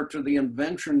similar to the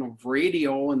invention of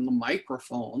radio and the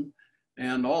microphone,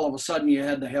 and all of a sudden you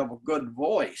had to have a good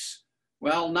voice.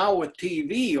 Well, now with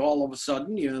TV, all of a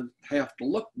sudden you have to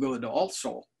look good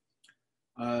also.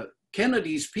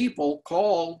 Kennedy's people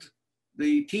called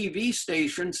the TV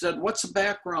station, said, what's the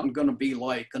background going to be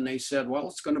like? And they said, well,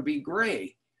 it's going to be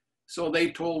gray. So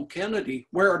they told Kennedy,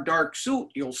 wear a dark suit,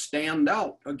 you'll stand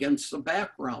out against the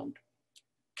background.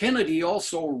 Kennedy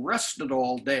also rested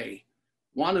all day,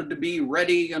 wanted to be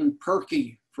ready and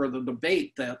perky for the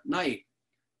debate that night,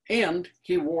 and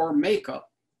he wore makeup.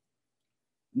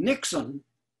 Nixon,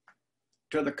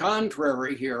 to the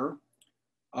contrary here,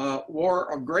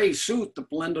 wore a gray suit that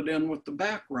blended in with the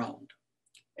background.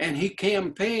 And he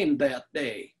campaigned that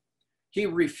day. He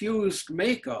refused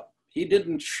makeup. He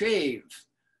didn't shave.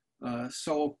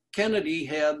 So Kennedy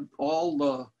had all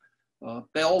the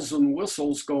bells and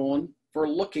whistles going for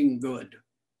looking good.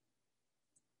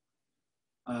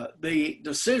 The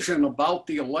decision about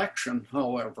the election,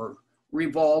 however,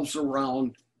 revolves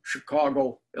around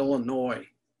Chicago, Illinois.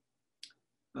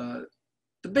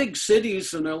 The big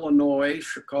cities in Illinois,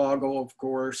 Chicago, of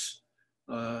course,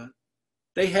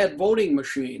 they had voting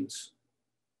machines.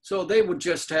 So they would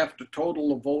just have to total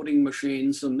the voting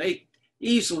machines, and they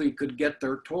easily could get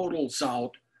their totals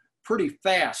out pretty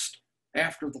fast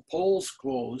after the polls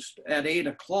closed at 8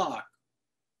 o'clock.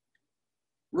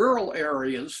 Rural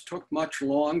areas took much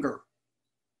longer.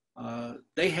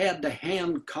 They had to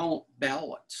hand count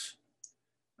ballots.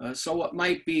 So it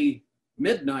might be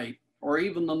midnight or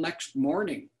even the next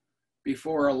morning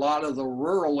before a lot of the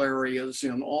rural areas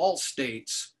in all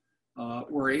states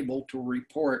were able to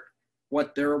report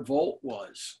what their vote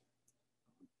was.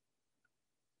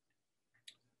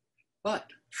 But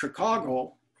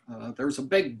Chicago, there's a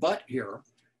big but here.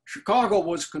 Chicago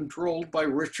was controlled by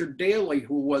Richard Daley,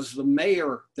 who was the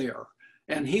mayor there,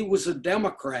 and he was a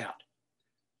Democrat.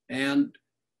 And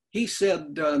he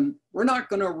said, we're not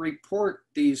going to report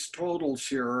these totals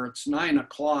here. It's 9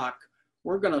 o'clock.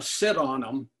 We're going to sit on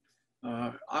them.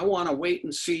 I want to wait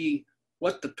and see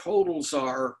what the totals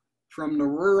are from the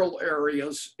rural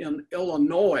areas in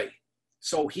Illinois.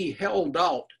 So he held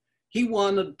out. He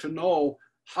wanted to know,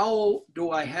 how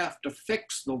do I have to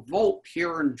fix the vote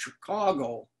here in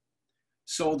Chicago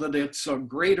so that it's a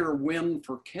greater win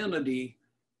for Kennedy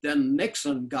than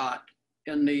Nixon got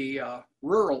in the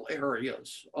rural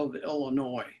areas of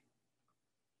Illinois?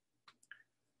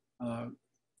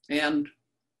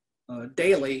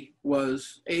 Daley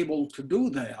was able to do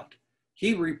that.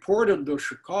 He reported the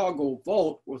Chicago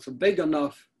vote with a big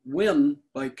enough win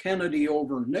by Kennedy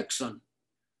over Nixon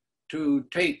to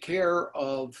take care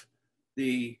of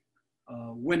the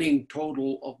winning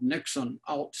total of Nixon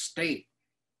outstate.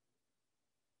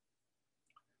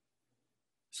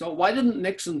 So why didn't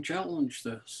Nixon challenge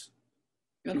this?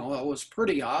 You know, it was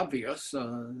pretty obvious.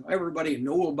 Everybody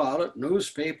knew about it.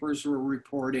 Newspapers were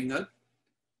reporting it.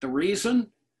 The reason?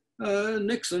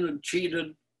 Nixon had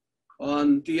cheated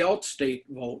on the outstate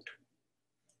vote.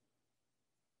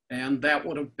 And that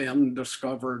would have been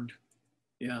discovered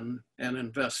in an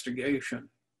investigation.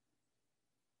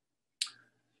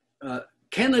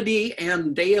 Kennedy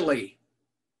and Daley,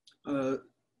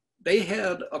 they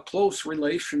had a close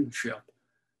relationship.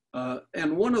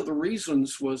 And one of the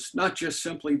reasons was not just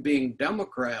simply being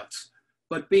Democrats,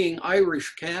 but being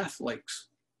Irish Catholics.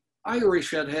 Irish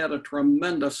had had a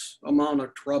tremendous amount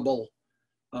of trouble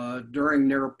during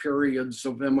their periods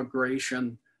of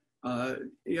immigration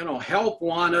You know, help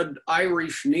wanted,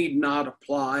 Irish need not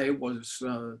apply was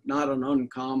not an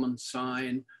uncommon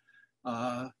sign.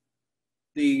 The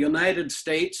United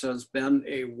States has been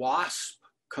a WASP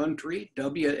country,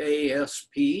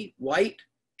 W-A-S-P, white,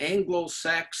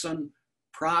 Anglo-Saxon,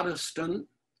 Protestant.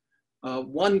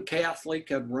 One Catholic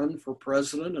had run for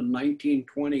president in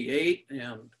 1928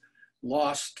 and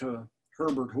lost to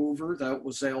Herbert Hoover. That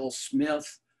was Al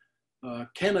Smith.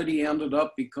 Kennedy ended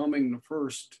up becoming the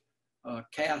first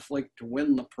Catholic to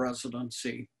win the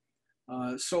presidency.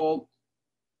 So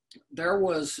there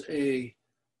was an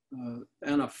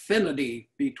affinity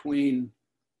between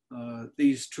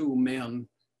these two men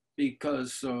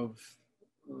because of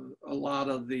a lot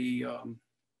of the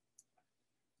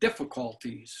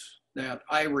difficulties that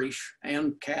Irish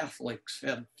and Catholics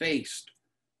had faced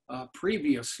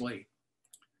previously.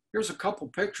 Here's a couple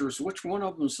pictures. Which one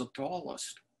of them is the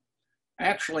tallest?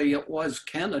 Actually, it was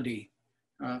Kennedy.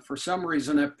 For some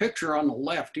reason, that picture on the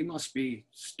left, he must be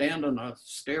standing a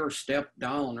stair step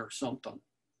down or something.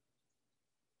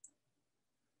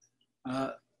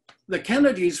 The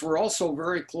Kennedys were also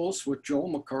very close with Joe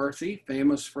McCarthy,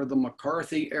 famous for the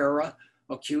McCarthy era,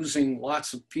 accusing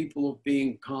lots of people of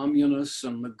being communists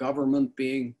and the government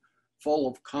being full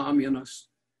of communists.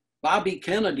 Bobby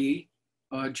Kennedy,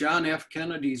 John F.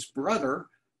 Kennedy's brother,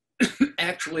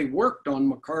 actually worked on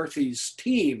McCarthy's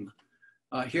team.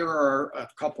 Here are a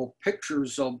couple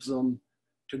pictures of them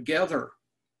together.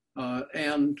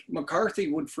 And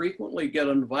McCarthy would frequently get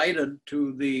invited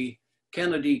to the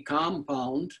Kennedy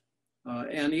compound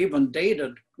and even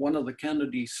dated one of the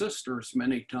Kennedy sisters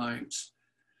many times.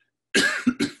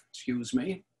 Excuse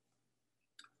me.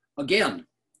 Again,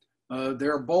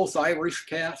 they're both Irish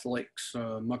Catholics,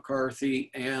 McCarthy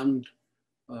and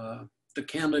the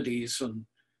Kennedys.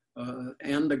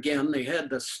 And again, they had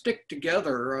to stick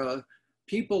together.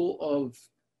 People of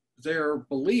their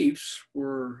beliefs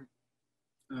were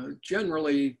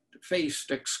generally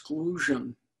faced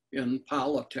exclusion in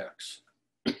politics.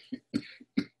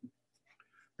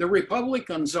 The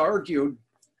Republicans argued,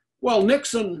 well,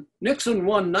 Nixon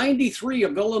won 93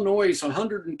 of Illinois'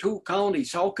 102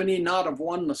 counties. How can he not have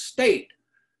won the state?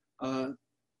 In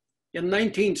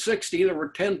 1960, there were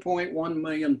 10.1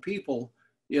 million people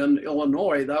in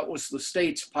Illinois. That was the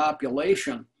state's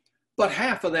population. But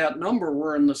half of that number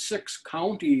were in the 6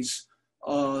 counties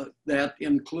that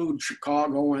include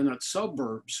Chicago and its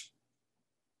suburbs.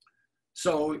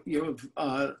 So you've,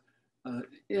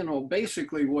 you know,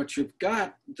 basically what you've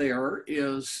got there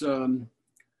is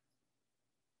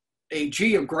a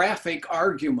geographic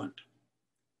argument.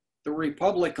 The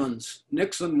Republicans,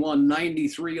 Nixon won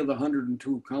 93 of the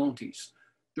 102 counties.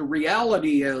 The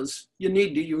reality is you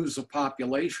need to use a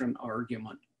population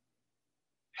argument.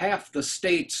 Half the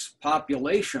state's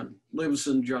population lives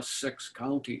in just 6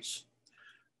 counties.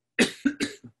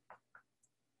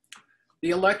 The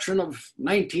election of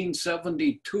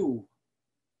 1972.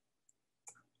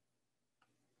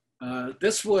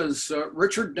 This was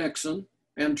Richard Nixon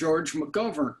and George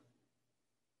McGovern.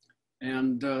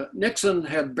 And Nixon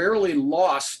had barely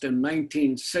lost in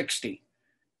 1960.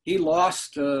 He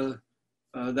lost that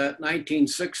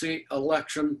 1960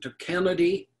 election to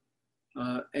Kennedy.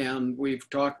 And we've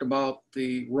talked about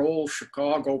the role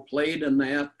Chicago played in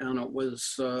that, and it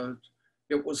was a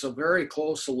very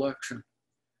close election.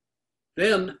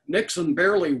 Then Nixon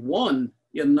barely won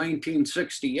in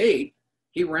 1968.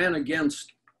 He ran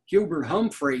against Hubert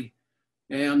Humphrey,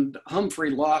 and Humphrey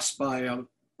lost by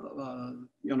you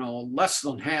know, less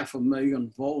than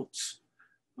 500,000 votes.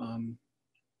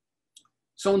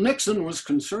 So Nixon was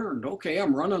concerned. Okay,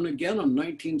 I'm running again in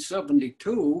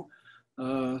 1972.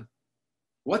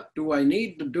 What do I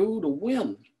need to do to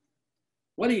win?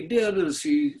 What he did is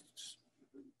he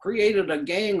created a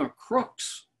gang of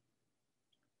crooks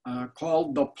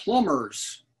called the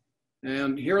Plumbers.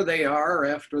 And here they are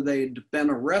after they'd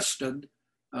been arrested.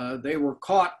 They were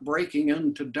caught breaking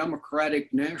into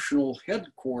Democratic National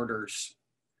Headquarters.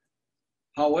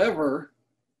 However,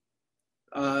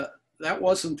 that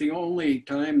wasn't the only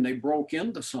time they broke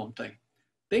into something.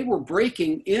 They were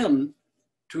breaking in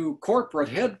to corporate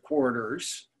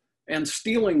headquarters and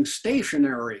stealing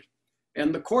stationery.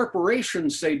 And the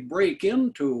corporations they'd break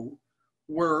into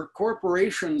were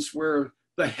corporations where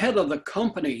the head of the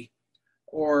company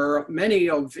or many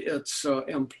of its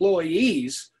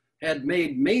employees had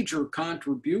made major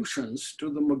contributions to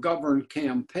the McGovern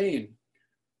campaign.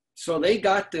 So they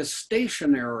got this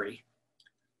stationery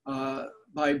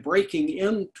by breaking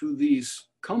into these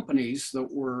companies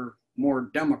that were more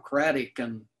democratic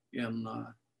in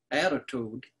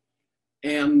attitude.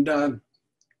 And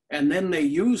And then they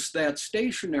used that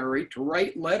stationery to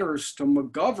write letters to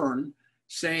McGovern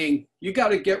saying, you got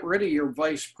to get rid of your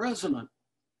vice president.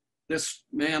 This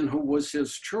man who was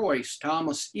his choice,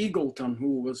 Thomas Eagleton,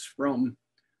 who was from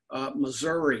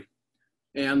Missouri.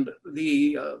 And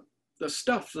the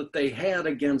stuff that they had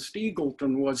against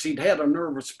Eagleton was he'd had a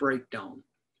nervous breakdown.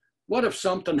 What if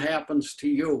something happens to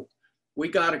you? We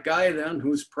got a guy then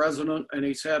who's president and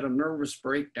he's had a nervous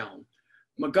breakdown.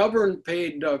 McGovern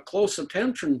paid close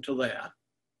attention to that,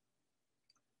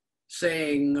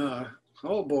 saying,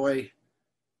 oh boy,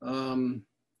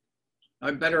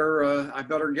 I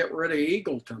better get rid of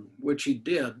Eagleton, which he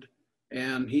did.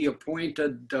 And he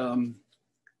appointed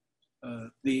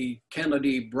the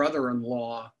Kennedy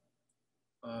brother-in-law,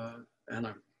 and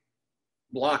I'm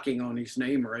blocking on his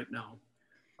name right now.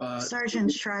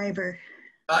 Sergeant Shriver.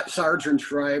 Sergeant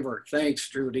Shriver, thanks,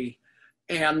 Judy.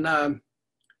 And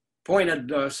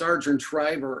appointed Sergeant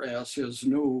Shriver as his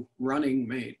new running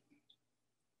mate.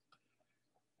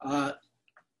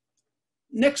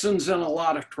 Nixon's in a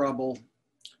lot of trouble.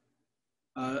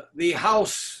 The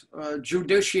House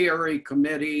Judiciary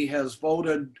Committee has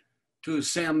voted to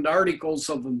send articles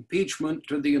of impeachment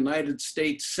to the United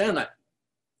States Senate.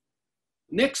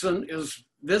 Nixon is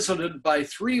visited by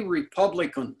 3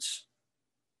 Republicans,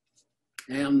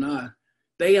 and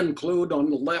they include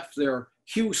on the left there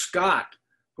Hugh Scott,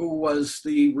 who was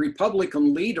the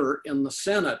Republican leader in the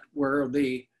Senate where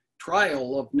the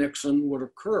trial of Nixon would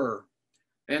occur.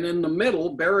 And in the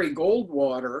middle, Barry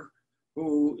Goldwater,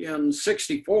 who in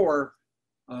 '64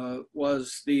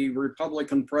 was the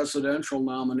Republican presidential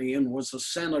nominee and was a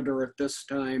senator at this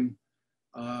time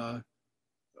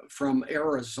from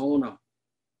Arizona.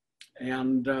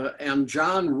 And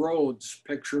John Rhodes,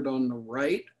 pictured on the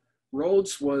right.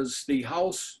 Rhodes was the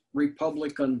House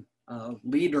Republican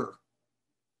leader.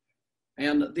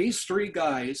 And these 3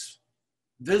 guys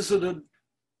visited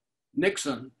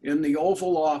Nixon in the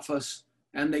Oval Office,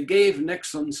 and they gave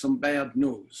Nixon some bad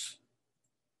news.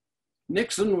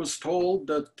 Nixon was told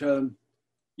that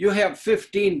you have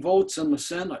 15 votes in the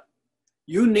Senate.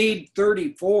 You need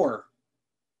 34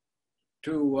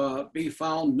 to be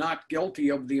found not guilty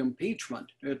of the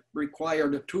impeachment. It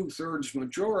required a 2/3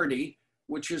 majority,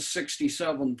 which is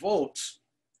 67 votes.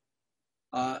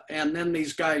 And then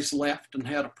these guys left and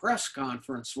had a press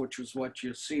conference, which is what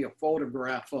you see a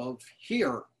photograph of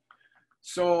here.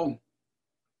 So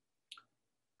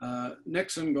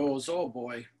Nixon goes, oh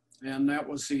boy, and that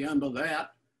was the end of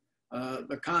that.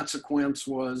 The consequence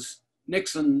was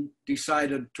Nixon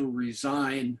decided to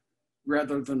resign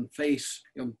rather than face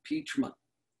impeachment.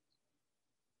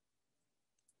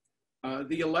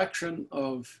 The election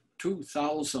of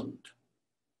 2000.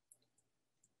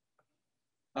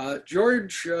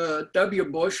 George W.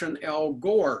 Bush and Al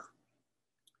Gore.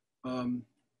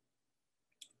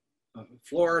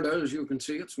 Florida, as you can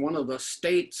see, it's one of the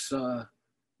states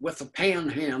with a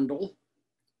panhandle.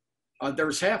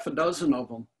 There's half a dozen of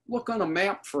them. Look on a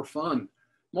map for fun.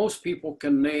 Most people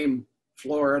can name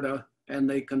Florida and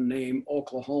they can name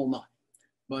Oklahoma,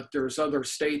 but there's other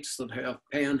states that have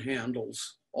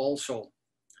panhandles also.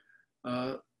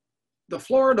 The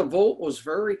Florida vote was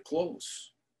very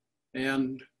close,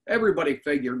 and everybody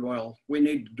figured, well, we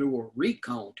need to do a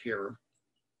recount here.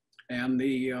 And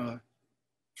the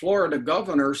Florida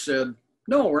governor said,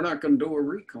 no, we're not going to do a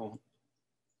recount.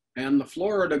 And the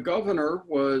Florida governor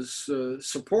was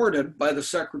supported by the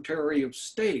Secretary of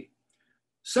State.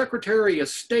 Secretary of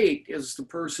State is the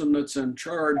person that's in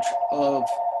charge of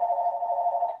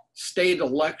state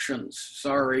elections.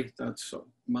 Sorry, that's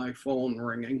my phone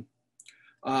ringing.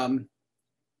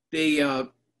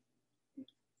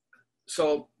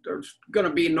 So there's going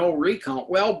to be no recount.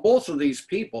 Well, both of these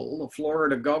people, the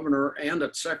Florida governor and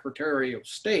its Secretary of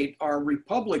State, are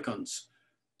Republicans.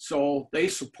 So they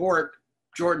support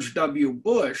George W.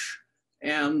 Bush,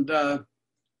 and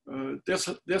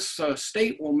this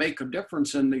state will make a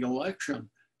difference in the election.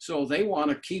 So they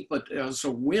want to keep it as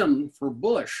a win for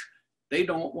Bush. They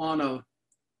don't want to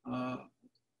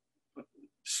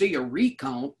see a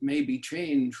recount maybe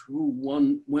change who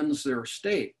wins their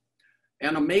state.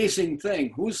 An amazing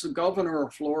thing, who's the governor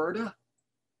of Florida?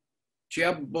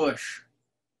 Jeb Bush,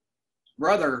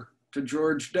 brother to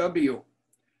George W.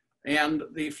 And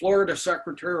the Florida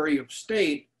Secretary of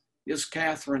State is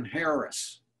Katherine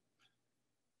Harris.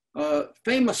 A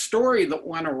famous story that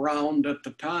went around at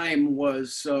the time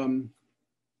was,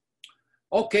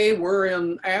 okay, we're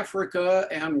in Africa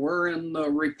and we're in the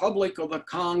Republic of the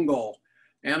Congo,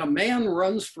 and a man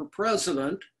runs for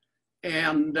president,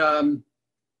 and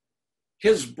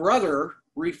his brother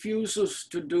refuses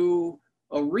to do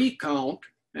a recount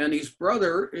and his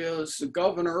brother is the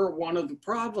governor of one of the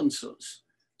provinces.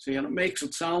 See, and it makes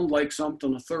it sound like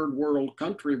something a third world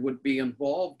country would be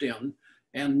involved in.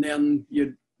 And then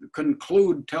you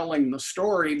conclude telling the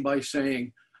story by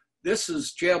saying, this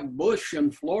is Jeb Bush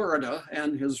in Florida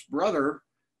and his brother,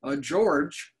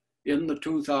 George, in the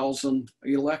 2000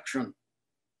 election.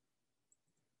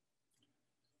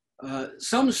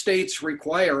 Some states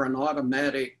require an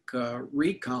automatic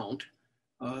recount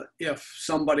if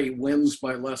somebody wins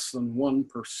by less than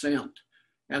 1%.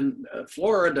 And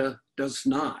Florida does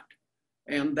not.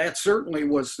 And that certainly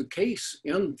was the case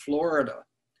in Florida.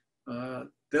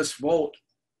 This vote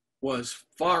was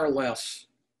far less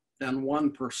than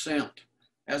 1%.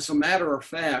 As a matter of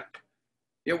fact,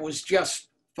 it was just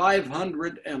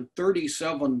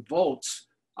 537 votes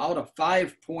out of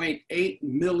 5.8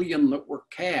 million that were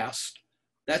cast.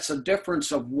 That's a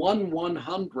difference of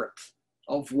 1/100th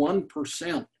of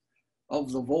 1%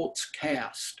 of the votes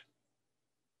cast.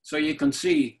 So you can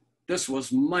see this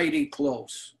was mighty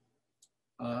close.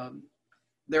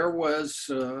 There was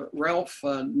Ralph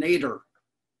Nader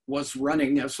was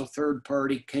running as a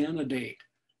third-party candidate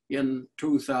in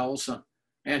 2000,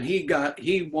 and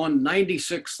he won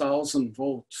 96,000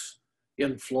 votes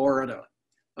in Florida.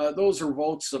 Those are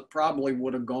votes that probably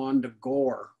would have gone to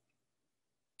Gore.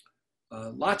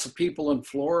 Lots of people in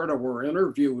Florida were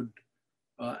interviewed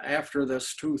after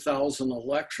this 2000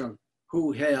 election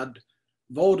who had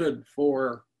voted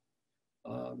for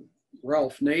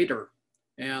Ralph Nader.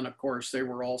 And of course, they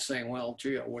were all saying, well,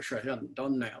 gee, I wish I hadn't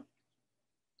done that.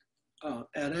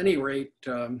 At any rate,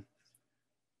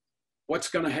 what's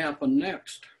going to happen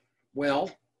next?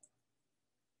 Well,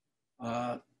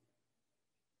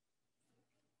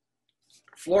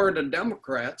 Florida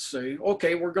Democrats say,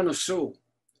 okay, we're going to sue.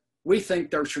 We think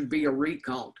there should be a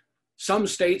recount. Some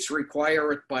states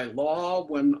require it by law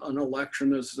when an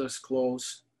election is this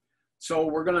close. So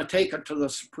we're going to take it to the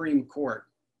Supreme Court.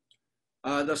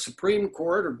 The Supreme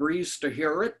Court agrees to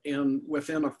hear it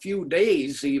within a few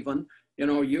days even. You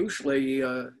know, usually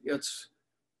it's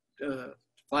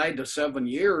 5 to 7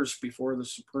 years before the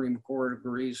Supreme Court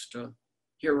agrees to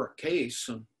hear a case.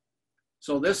 And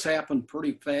so this happened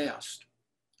pretty fast.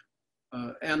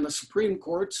 And the Supreme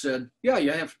Court said, yeah,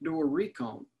 you have to do a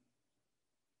recount.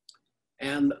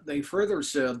 And they further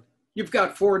said, you've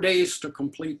got 4 days to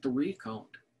complete the recount.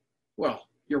 Well,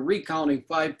 you're recounting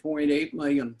 5.8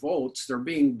 million votes. They're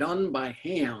being done by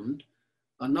hand.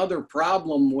 Another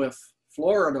problem with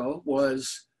Florida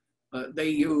was they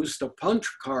used a punch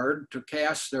card to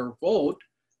cast their vote,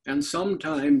 and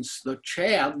sometimes the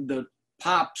chad that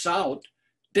pops out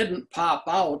didn't pop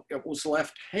out, it was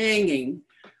left hanging.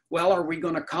 Well, are we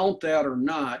going to count that or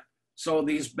not? So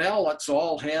these ballots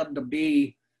all had to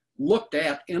be looked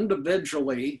at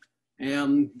individually,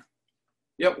 and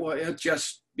it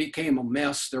just became a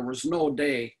mess. There was no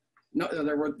day,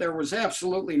 there was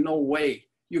absolutely no way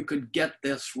you could get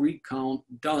this recount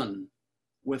done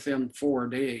within 4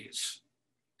 days.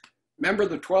 Remember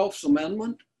the 12th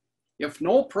Amendment? If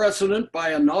no president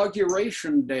by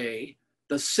inauguration day,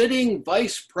 the sitting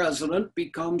vice president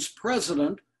becomes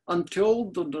president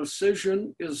until the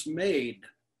decision is made.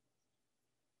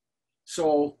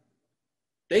 So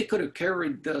they could have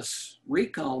carried this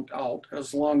recount out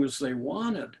as long as they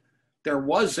wanted. There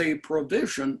was a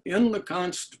provision in the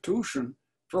Constitution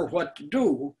for what to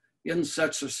do in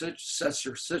such a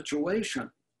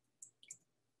situation.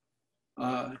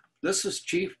 This is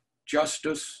Chief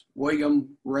Justice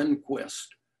William Rehnquist,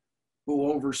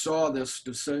 who oversaw this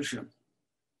decision.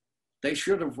 They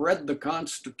should have read the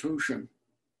Constitution.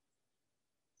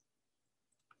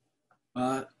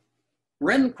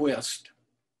 Rehnquist,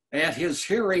 at his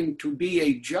hearing to be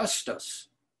a justice,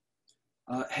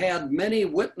 had many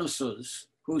witnesses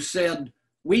who said,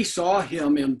 we saw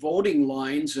him in voting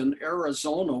lines in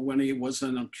Arizona when he was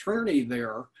an attorney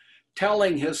there,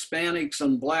 telling Hispanics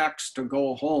and blacks to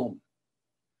go home.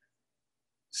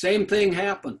 Same thing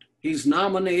happened. He's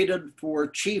nominated for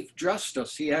Chief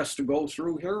Justice. He has to go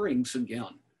through hearings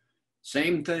again.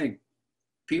 Same thing.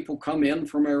 People come in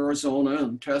from Arizona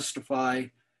and testify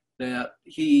that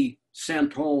he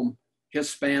sent home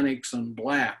Hispanics and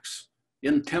blacks,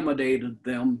 intimidated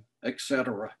them,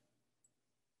 etc.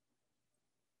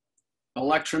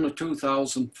 Election of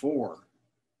 2004.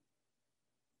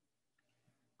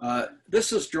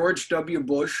 This is George W.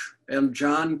 Bush and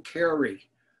John Kerry.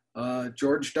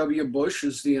 George W. Bush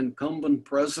is the incumbent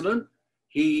president.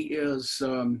 He is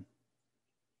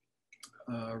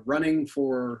running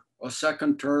for a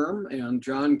second term, and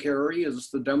John Kerry is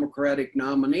the Democratic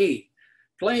nominee.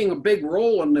 Playing a big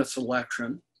role in this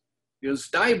election is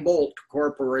Diebold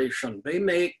Corporation. They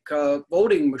make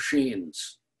voting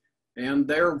machines. And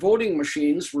their voting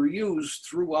machines were used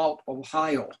throughout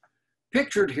Ohio.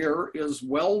 Pictured here is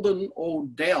Weldon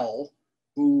Odell,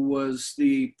 who was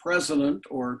the president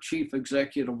or chief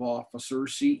executive officer,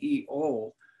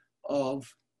 CEO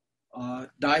of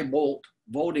Diebold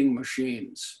voting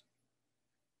machines.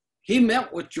 He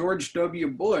met with George W.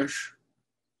 Bush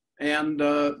and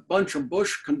a bunch of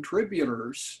Bush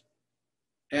contributors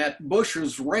at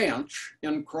Bush's ranch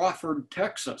in Crawford,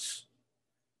 Texas,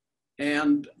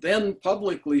 and then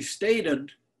publicly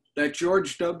stated that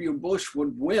George W. Bush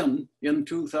would win in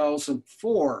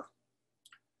 2004.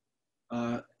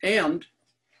 And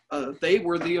they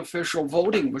were the official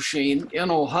voting machine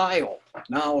in Ohio.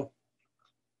 Now,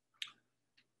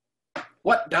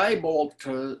 what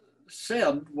Diebold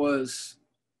said was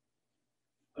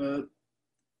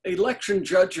election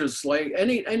judges, like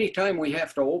anytime we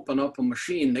have to open up a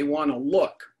machine, they want to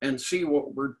look and see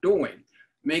what we're doing,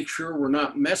 make sure we're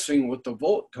not messing with the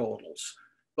vote totals.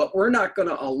 But we're not going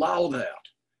to allow that,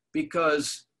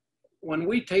 because when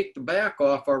we take the back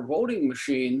off our voting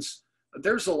machines,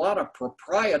 there's a lot of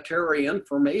proprietary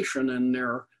information in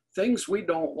there, things we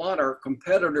don't want our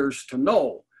competitors to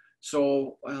know.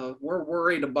 So we're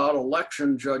worried about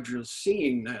election judges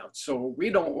seeing that. So we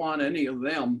don't want any of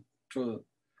them to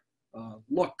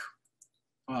look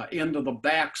into the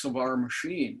backs of our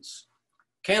machines.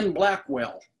 Ken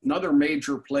Blackwell, another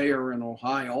major player in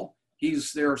Ohio,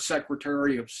 he's their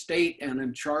Secretary of State and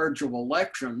in charge of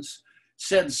elections,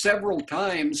 said several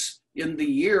times in the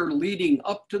year leading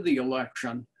up to the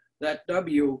election that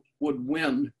W would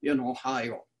win in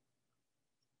Ohio.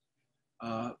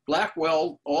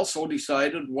 Blackwell also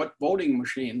decided what voting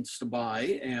machines to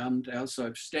buy, and as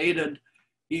I've stated,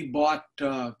 he bought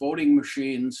voting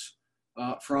machines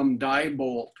from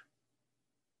Diebold.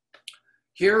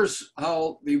 Here's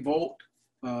how the vote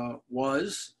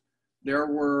was. There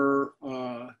were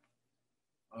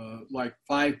like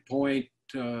 5.6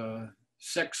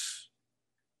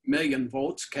 million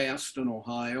votes cast in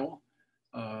Ohio.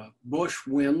 Bush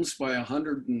wins by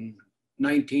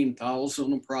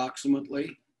 119,000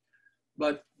 approximately.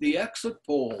 But the exit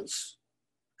polls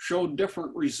showed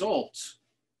different results.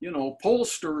 You know,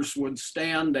 pollsters would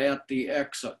stand at the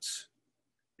exits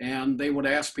and they would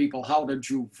ask people, how did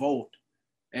you vote?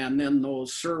 And then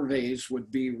those surveys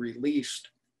would be released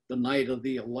the night of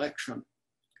the election.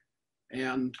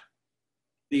 And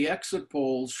the exit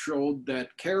polls showed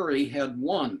that Kerry had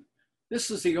won. This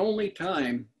is the only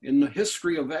time in the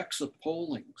history of exit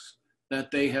pollings that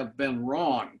they have been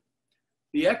wrong.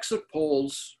 The exit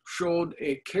polls showed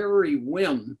a Kerry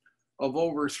win of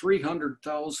over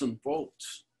 300,000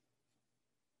 votes.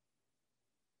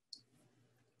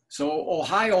 So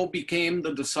Ohio became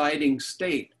the deciding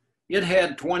state. It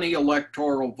had 20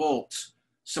 electoral votes.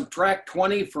 Subtract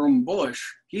 20 from Bush,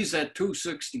 he's at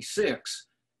 266.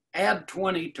 Add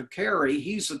 20 to Kerry,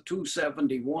 he's at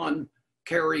 271.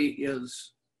 Kerry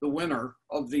is the winner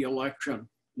of the election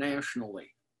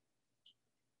nationally,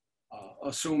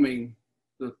 assuming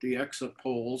that the exit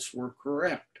polls were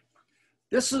correct.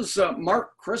 This is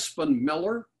Mark Crispin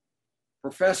Miller,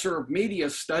 professor of media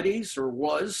studies, or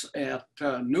was at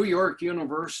New York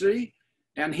University,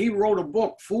 and he wrote a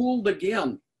book, Fooled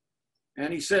Again.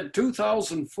 And he said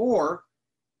 2004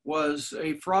 was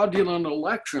a fraudulent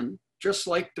election, just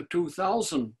like the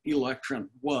 2000 election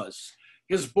was.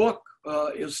 His book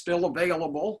is still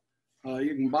available.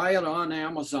 You can buy it on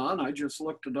Amazon. I just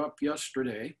looked it up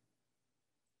yesterday,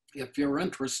 if you're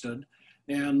interested.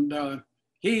 And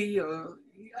he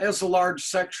has a large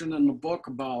section in the book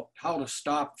about how to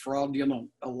stop fraudulent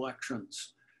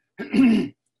elections.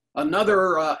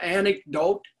 Another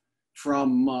anecdote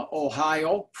from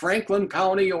Ohio, Franklin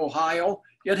County, Ohio.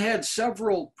 It had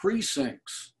several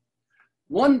precincts.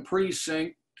 One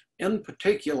precinct in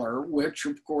particular, which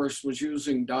of course was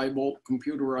using Diebold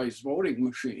computerized voting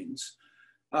machines,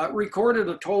 recorded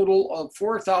a total of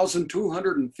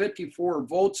 4,254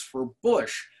 votes for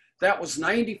Bush. That was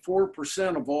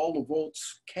 94% of all the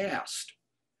votes cast.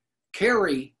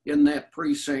 Kerry in that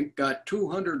precinct got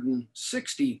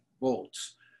 260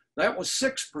 votes. That was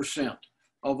 6%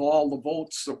 of all the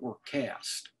votes that were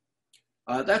cast.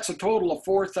 That's a total of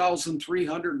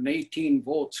 4,318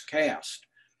 votes cast.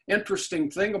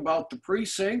 Interesting thing about the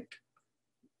precinct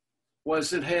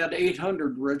was it had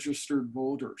 800 registered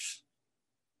voters.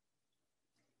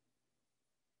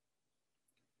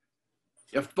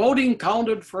 If voting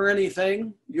counted for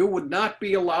anything, you would not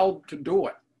be allowed to do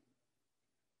it.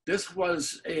 This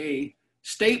was a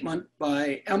statement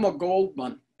by Emma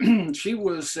Goldman. She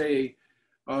was a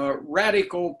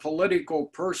radical political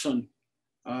person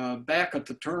back at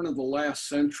the turn of the last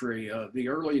century, the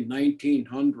early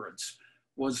 1900s,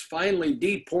 was finally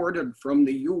deported from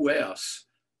the US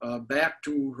back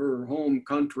to her home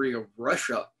country of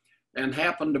Russia, and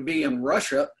happened to be in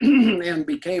Russia and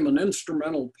became an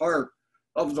instrumental part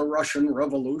of the Russian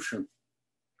Revolution.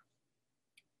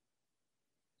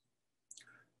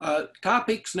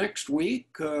 Topics next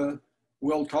week,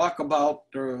 we'll talk about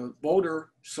voter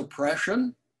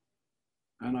suppression,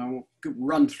 and I'll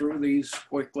run through these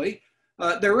quickly.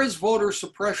 There is voter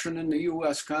suppression in the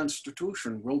US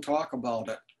Constitution. We'll talk about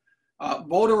it.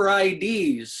 Voter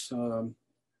IDs.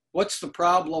 What's the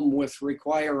problem with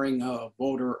requiring a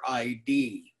voter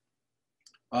ID?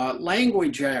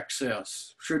 Language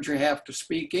access. Should you have to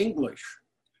speak English?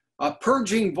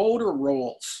 Purging voter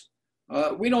rolls.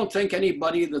 We don't think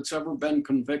anybody that's ever been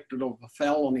convicted of a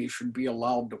felony should be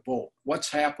allowed to vote.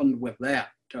 What's happened with that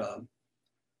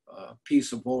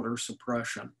piece of voter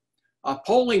suppression?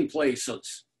 Polling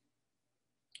places.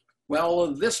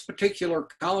 Well, this particular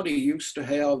county used to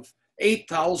have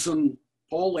 8,000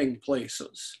 polling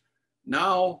places.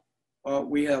 Now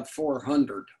we have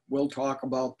 400. We'll talk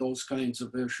about those kinds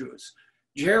of issues.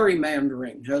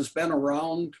 Gerrymandering has been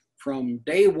around from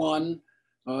day one.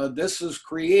 This is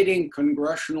creating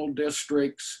congressional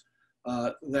districts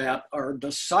that are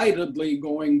decidedly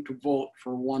going to vote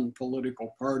for one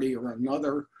political party or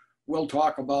another. We'll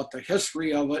talk about the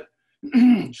history of it,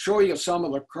 show you some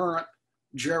of the current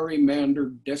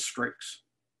gerrymandered districts.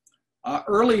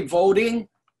 Early voting,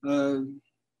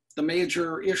 the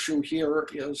major issue here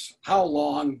is how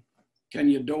long can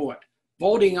you do it?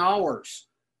 Voting hours.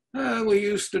 We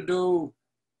used to do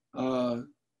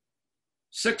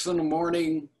 6 in the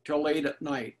morning till 8 at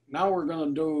night. Now we're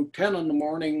going to do 10 in the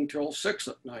morning till 6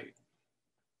 at night.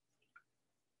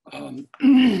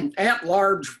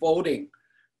 At-large voting.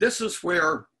 This is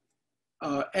where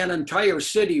an entire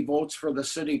city votes for the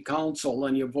city council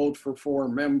and you vote for 4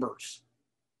 members,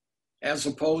 as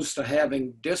opposed to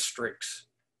having districts.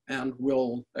 And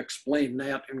we'll explain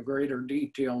that in greater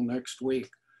detail next week.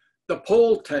 The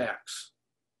poll tax,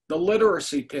 the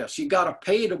literacy test. You got to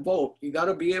pay to vote. You got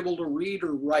to be able to read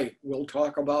or write. We'll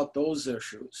talk about those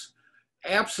issues.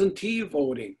 Absentee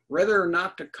voting, whether or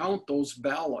not to count those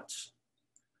ballots.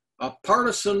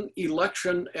 Partisan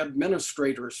election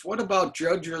administrators. What about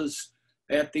judges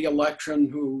at the election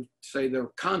who say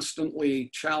they're constantly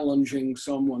challenging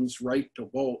someone's right to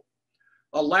vote?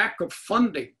 A lack of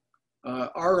funding.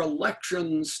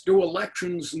 Do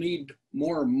elections need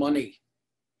more money?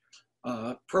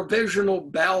 Provisional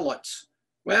ballots.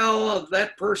 Well,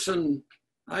 that person,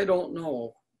 I don't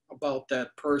know about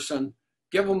that person.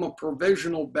 Give them a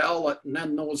provisional ballot and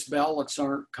then those ballots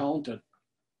aren't counted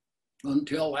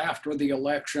until after the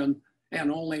election,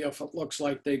 and only if it looks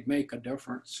like they'd make a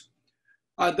difference.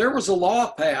 There was a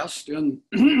law passed in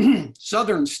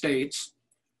southern states.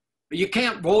 You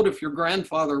can't vote if your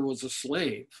grandfather was a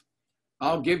slave.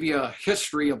 I'll give you a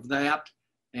history of that,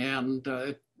 and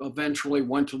it eventually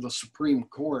went to the Supreme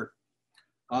Court.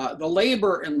 The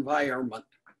labor environment,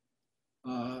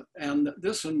 and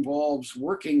this involves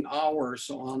working hours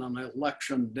on an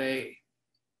election day.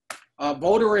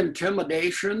 Voter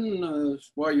intimidation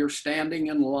while you're standing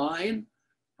in line,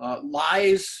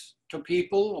 lies to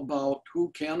people about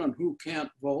who can and who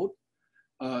can't vote,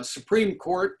 Supreme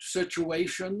Court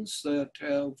situations that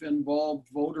have involved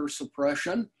voter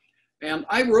suppression. And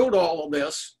I wrote all of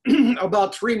this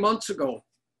about 3 months ago.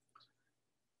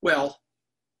 Well,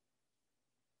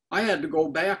 I had to go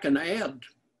back and add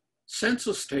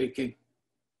census taking.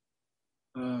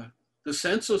 The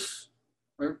census,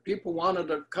 people wanted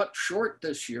to cut short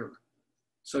this year,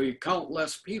 so you count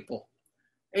less people.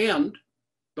 And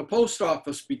the post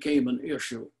office became an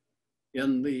issue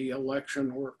in the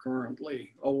election we're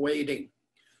currently awaiting.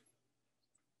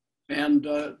 And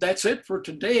that's it for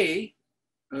today.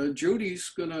 Judy's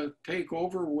gonna take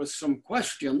over with some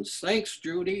questions. Thanks,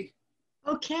 Judy.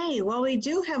 Okay, well, we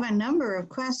do have a number of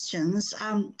questions.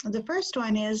 The first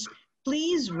one is,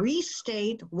 please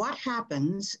restate what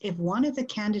happens if one of the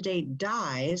candidates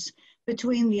dies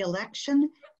between the election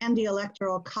and the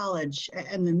Electoral College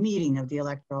and the meeting of the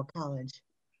Electoral College.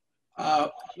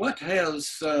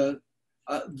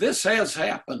 This has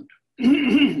happened.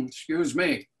 Excuse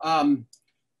me.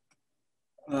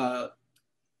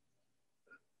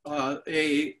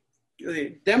 A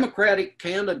Democratic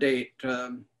candidate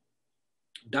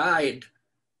died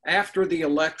after the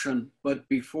election, but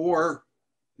before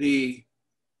the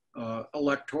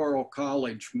Electoral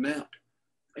College met.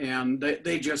 And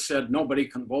they just said, nobody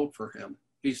can vote for him.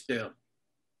 He's dead.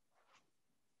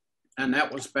 And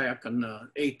that was back in the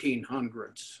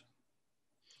 1800s.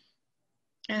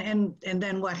 And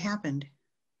then what happened?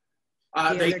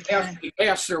 They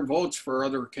cast their votes for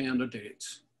other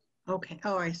candidates. Okay.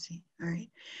 Oh, I see. All right.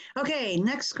 Okay.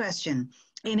 Next question.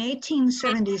 In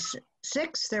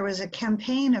 1876, there was a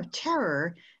campaign of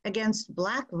terror against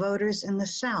Black voters in the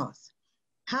South.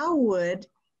 Who would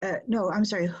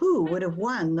have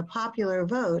won the popular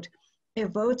vote if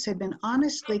votes had been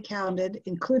honestly counted,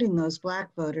 including those Black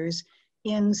voters,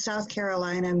 in South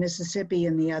Carolina, Mississippi,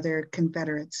 and the other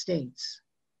Confederate states?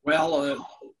 Well,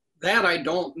 that I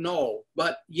don't know,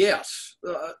 but yes,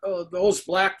 those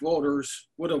Black voters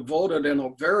would have voted in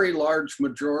a very large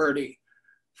majority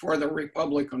for the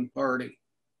Republican Party,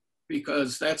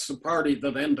 because that's the party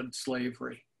that ended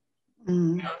slavery.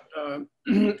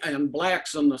 And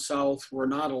Blacks in the South were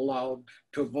not allowed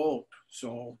to vote.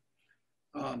 So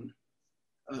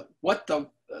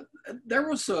there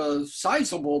was a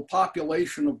sizable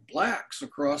population of Blacks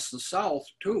across the South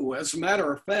too. As a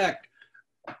matter of fact,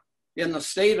 in the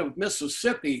state of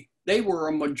Mississippi, they were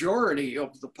a majority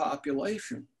of the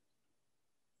population.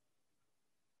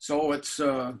 So it's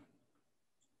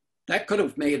that could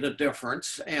have made a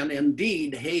difference. And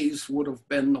indeed, Hayes would have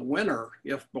been the winner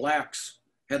if Blacks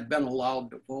had been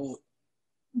allowed to vote.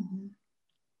 Mm-hmm.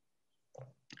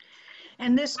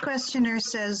 And this questioner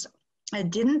says,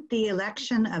 didn't the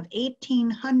election of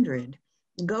 1800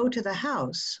 go to the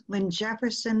House when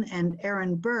Jefferson and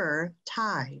Aaron Burr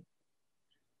tied?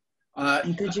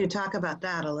 And could you talk about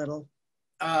that a little?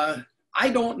 I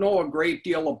don't know a great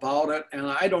deal about it, and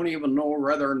I don't even know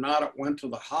whether or not it went to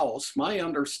the House. My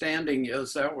understanding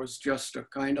is that was just a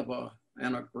kind of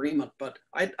an agreement, but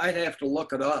I'd have to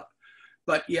look it up.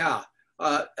 But yeah,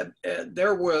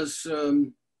 there was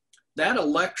that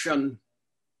election.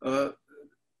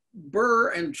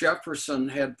 Burr and Jefferson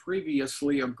had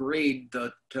previously agreed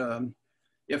that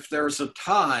if there's a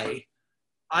tie,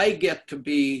 I get to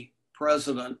be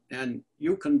president and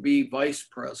you can be vice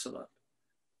president.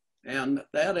 And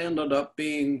that ended up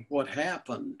being what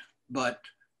happened. But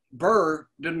Burr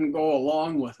didn't go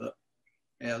along with it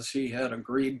as he had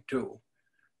agreed to.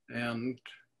 And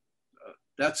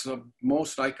that's the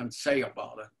most I can say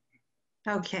about it.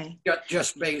 Okay.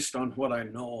 Just based on what I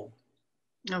know.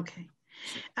 Okay.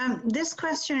 This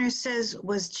questioner says,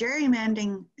 was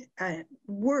gerrymandering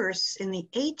worse in the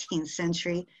 18th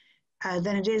century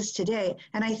than it is today?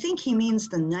 And I think he means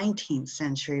the 19th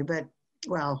century, but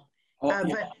well,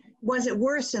 but was it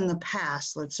worse in the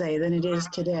past, let's say, than it is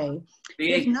today?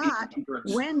 If not,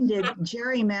 when did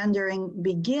gerrymandering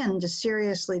begin to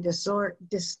seriously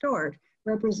distort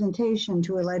representation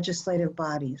to legislative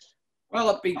bodies? Well,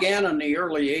 it began in the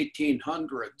early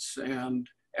 1800s, and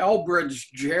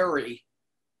Elbridge Gerry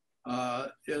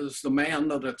is the man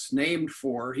that it's named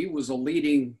for. He was a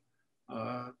leading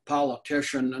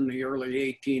politician in the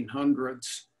early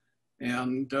 1800s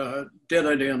and did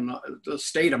it in the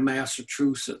state of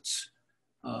Massachusetts.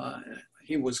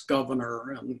 He was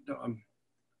governor, and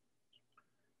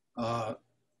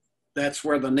that's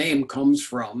where the name comes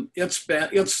from. It's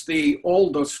the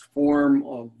oldest form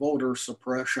of voter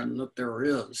suppression that there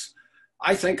is.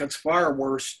 I think it's far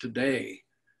worse today.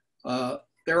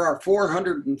 There are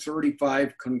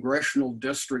 435 congressional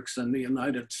districts in the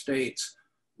United States.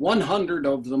 100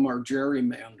 of them are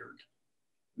gerrymandered.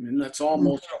 I mean, that's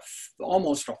almost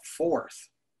a fourth.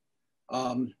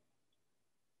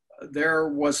 There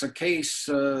was a case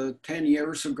 10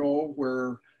 years ago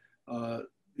where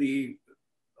the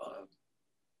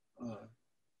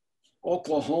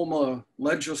Oklahoma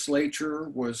legislature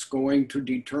was going to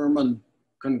determine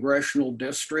congressional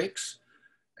districts,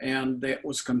 and it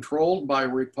was controlled by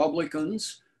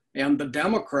Republicans, and the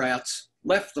Democrats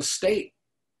left the state.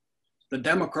 The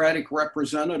Democratic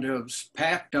representatives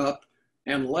packed up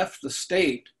and left the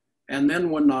state, and then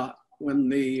when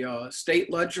the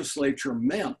state legislature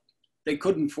met, they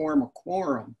couldn't form a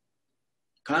quorum.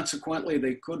 Consequently,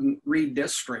 they couldn't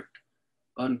redistrict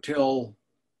until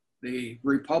the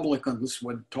Republicans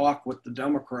would talk with the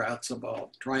Democrats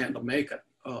about trying to make it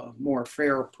a more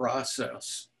fair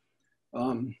process.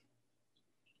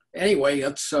 Anyway,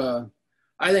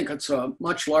 I think it's a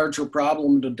much larger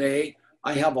problem today.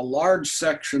 I have a large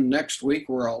section next week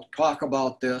where I'll talk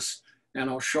about this, and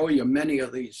I'll show you many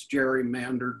of these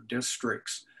gerrymandered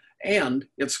districts. And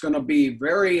it's going to be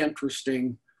very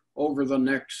interesting over the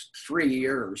next 3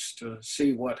 years to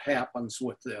see what happens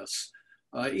with this.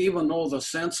 Even though the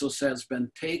census has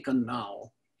been taken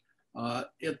now,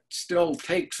 it still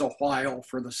takes a while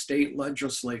for the state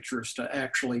legislatures to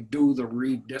actually do the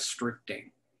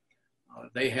redistricting.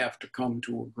 They have to come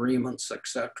to agreements,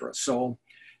 etc. So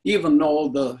even though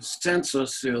the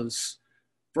census is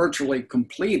virtually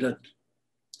completed,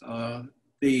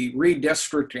 the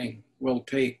redistricting will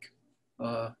take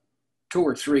 2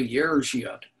 or 3 years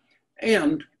yet.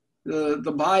 And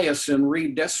the bias in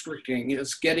redistricting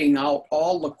is getting out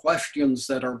all the questions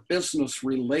that are business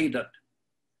related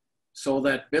so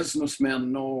that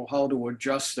businessmen know how to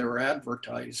adjust their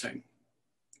advertising.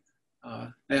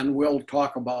 And we'll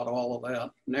talk about all of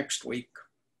that next week.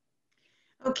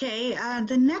 Okay,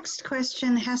 the next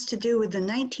question has to do with the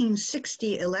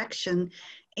 1960 election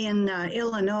in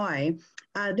Illinois.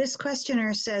 This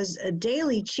questioner says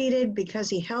Daley cheated because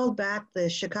he held back the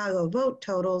Chicago vote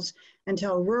totals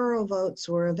until rural votes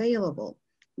were available.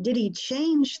 Did he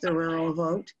change the rural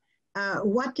vote?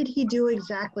 What did he do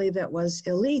exactly that was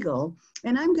illegal?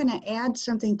 And I'm going to add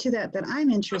something to that I'm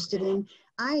interested in.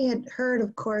 I had heard,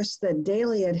 of course, that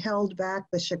Daley had held back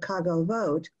the Chicago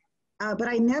vote, but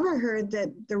I never heard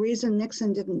that the reason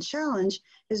Nixon didn't challenge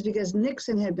is because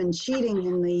Nixon had been cheating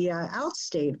in the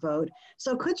outstate vote.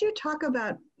 So could you talk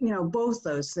about, both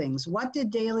those things? What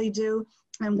did Daley do,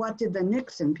 and what did the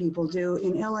Nixon people do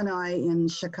in Illinois in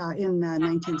Chicago in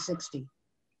 1960?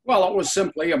 Well, it was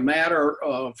simply a matter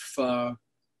of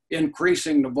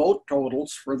increasing the vote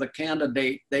totals for the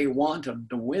candidate they wanted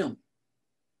to win.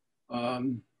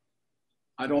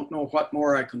 I don't know what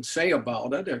more I can say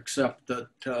about it, except that,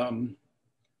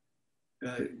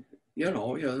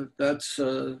 that's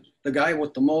the guy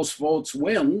with the most votes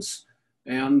wins.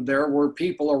 And there were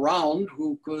people around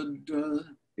who could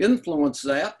influence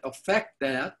that, affect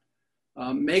that,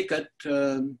 make it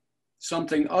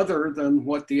something other than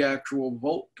what the actual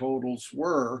vote totals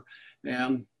were.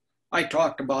 And I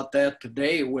talked about that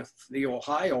today with the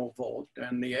Ohio vote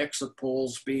and the exit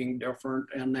polls being different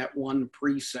and that one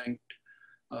precinct.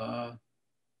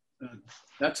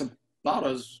 That's about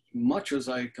as much as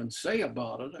I can say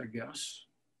about it, I guess.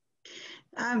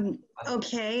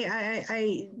 Okay,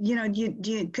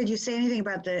 could you say anything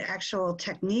about the actual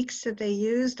techniques that they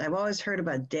used? I've always heard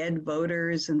about dead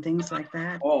voters and things like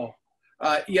that. Oh,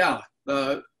 yeah.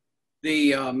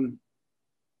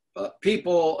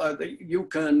 People,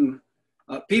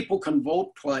 people can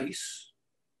vote twice.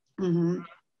 Mm-hmm.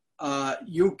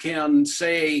 You can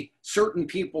say certain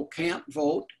people can't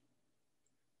vote,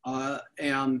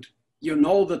 and you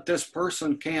know that this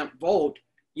person can't vote,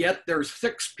 yet there's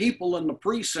 6 people in the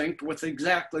precinct with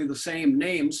exactly the same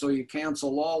name, so you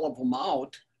cancel all of them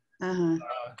out. Uh-huh.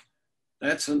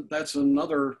 That's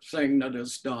another thing that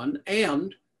is done.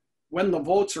 And when the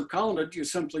votes are counted, you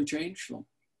simply change them.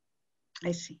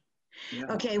 I see.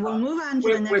 Yeah. Okay, we'll move on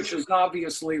to the next. Which is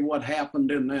obviously what happened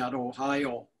in that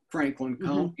Ohio Franklin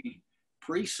County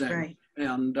precinct. Right.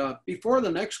 And before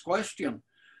the next question,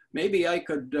 maybe I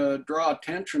could draw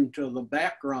attention to the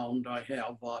background I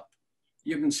have up.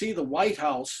 You can see the White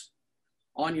House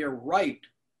on your right,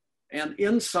 and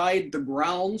inside the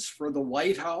grounds for the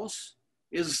White House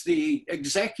is the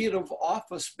executive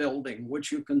office building,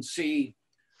 which you can see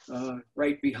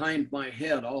right behind my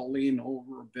head. I'll lean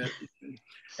over a bit.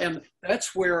 And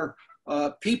that's where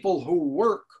people who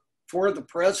work for the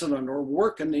president or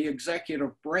work in the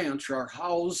executive branch are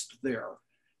housed there.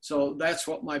 So that's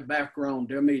what my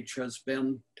background image has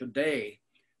been today.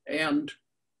 And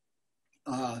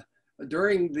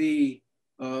during the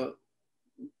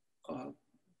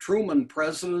Truman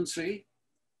presidency,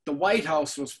 the White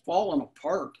House was falling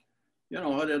apart.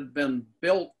 It had been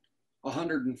built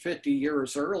 150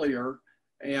 years earlier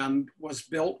and was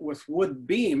built with wood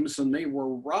beams, and they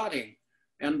were rotting.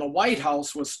 And the White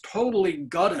House was totally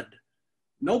gutted.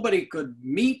 Nobody could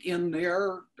meet in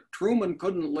there. Truman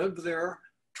couldn't live there.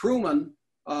 Truman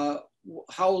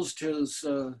housed his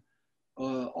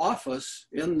office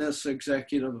in this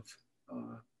executive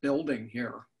building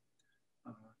here.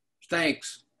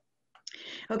 Thanks.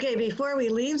 Okay, before we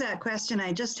leave that question,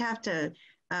 I just have to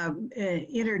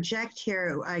interject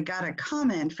here. I got a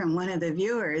comment from one of the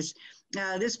viewers.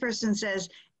 This person says,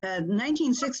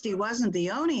 1960 wasn't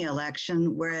the only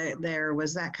election where there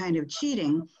was that kind of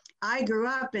cheating. I grew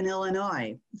up in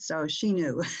Illinois, so she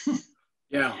knew.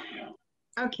 Yeah.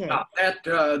 Okay.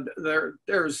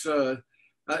 There's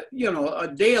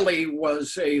Daley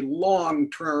was a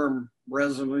long-term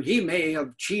resident. He may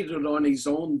have cheated on his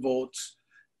own votes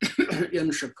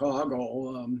in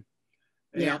Chicago.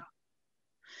 Yeah.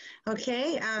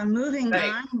 Okay, moving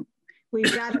on.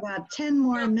 We've got about 10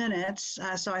 more minutes,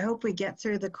 so I hope we get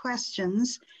through the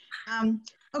questions.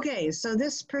 Okay, so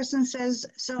this person says,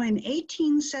 so in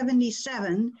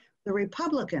 1877, the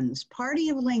Republicans, Party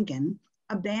of Lincoln,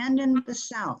 abandoned the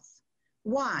South.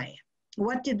 Why?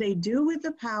 What did they do with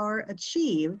the power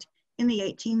achieved in the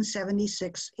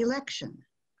 1876 election?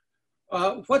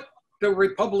 What the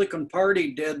Republican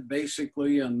Party did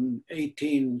basically in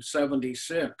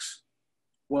 1876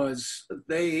 was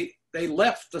they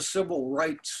left the civil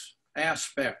rights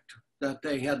aspect that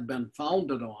they had been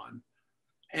founded on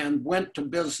and went to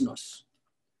business.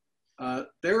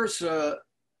 There's an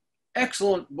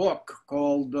excellent book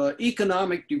called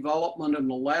Economic Development in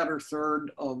the Latter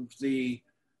Third of the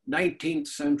 19th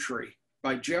Century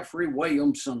by Jeffrey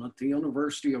Williamson at the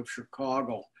University of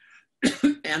Chicago.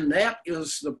 And that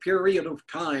is the period of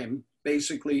time,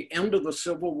 basically end of the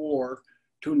Civil War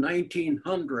to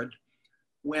 1900,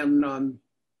 when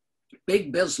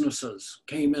big businesses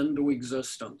came into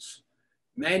existence.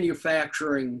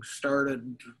 Manufacturing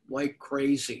started like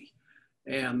crazy.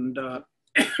 And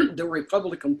the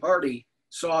Republican Party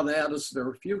saw that as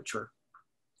their future.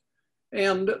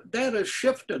 And that has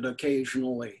shifted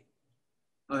occasionally.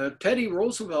 Teddy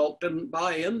Roosevelt didn't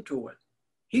buy into it.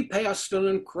 He passed an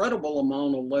incredible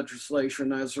amount of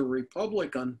legislation as a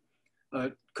Republican,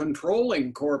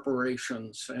 controlling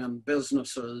corporations and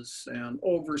businesses and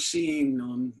overseeing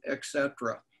them,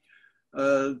 etc.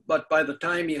 But by the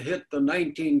time you hit the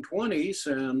 1920s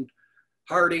and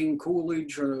Harding,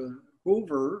 Coolidge,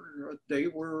 Hoover, they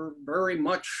were very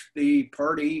much the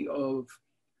party of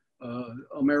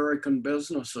American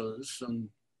businesses. And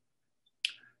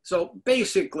so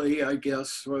basically, I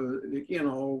guess, you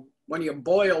know, when you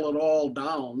boil it all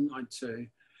down, I'd say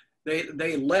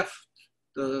they left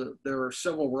their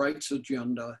civil rights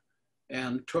agenda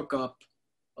and took up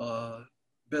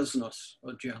business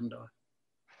agenda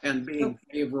and being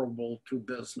favorable to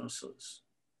businesses.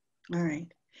 All right.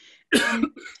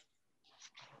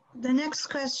 The next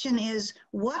question is,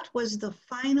 what was the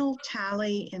final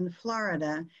tally in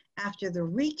Florida after the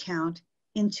recount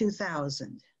in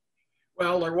 2000?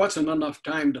 Well, there wasn't enough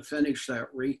time to finish that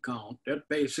recount. It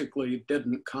basically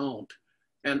didn't count.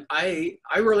 And I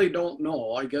really don't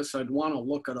know. I guess I'd want to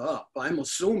look it up. I'm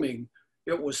assuming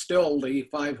it was still the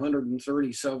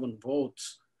 537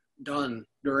 votes done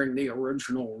during the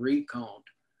original recount.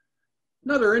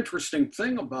 Another interesting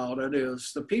thing about it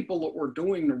is the people that were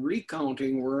doing the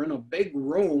recounting were in a big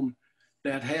room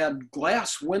that had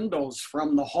glass windows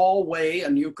from the hallway,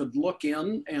 and you could look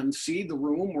in and see the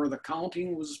room where the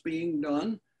counting was being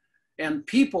done. And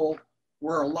people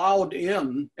were allowed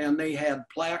in, and they had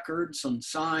placards and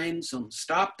signs and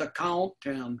stop the count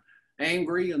and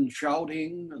angry and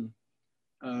shouting.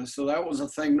 And so that was a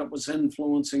thing that was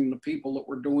influencing the people that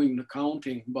were doing the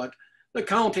counting, but the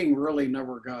counting really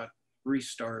never got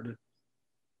restarted.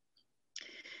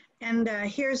 And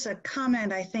here's a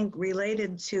comment, I think,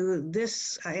 related to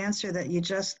this answer that you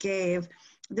just gave.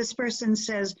 This person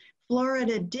says,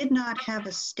 Florida did not have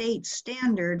a state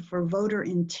standard for voter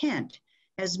intent,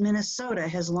 as Minnesota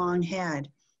has long had.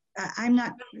 I'm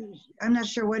not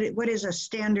sure what is a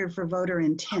standard for voter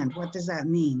intent. What does that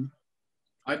mean?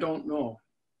 I don't know.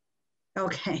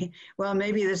 Okay, well,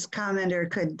 maybe this commenter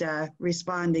could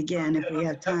respond again if we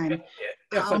have time.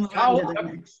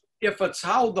 If it's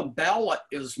how the ballot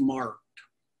is marked,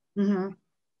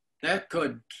 that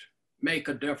could make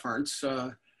a difference.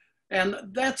 And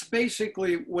that's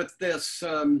basically with this,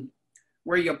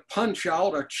 where you punch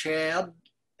out a Chad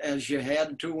as you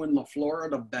had to in the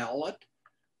Florida ballot.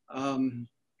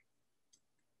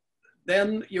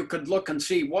 Then you could look and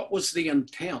see what was the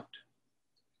intent.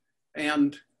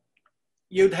 And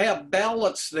you'd have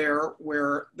ballots there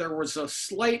where there was a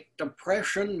slight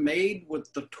depression made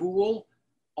with the tool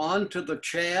onto the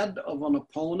Chad of an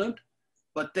opponent,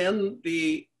 but then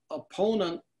the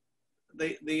opponent,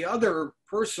 the other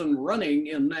person running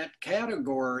in that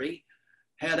category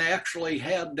had actually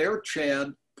had their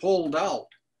Chad pulled out.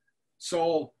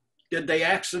 So did they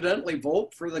accidentally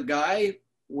vote for the guy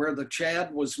where the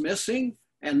Chad was missing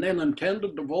and then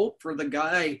intended to vote for the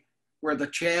guy where the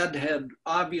Chad had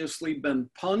obviously been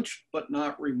punched but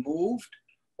not removed?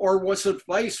 Or was it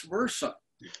vice versa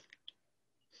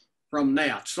from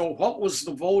that? So what was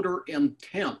the voter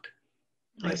intent?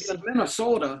 In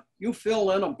Minnesota, you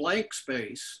fill in a blank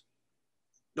space.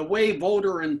 The way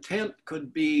voter intent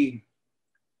could be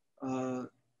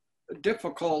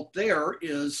difficult there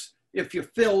is if you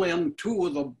fill in two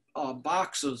of the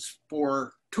boxes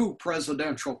for two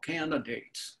presidential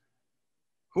candidates.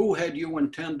 Who had you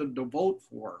intended to vote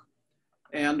for?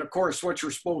 And of course, what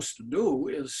you're supposed to do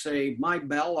is say, my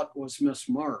ballot was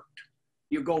mismarked.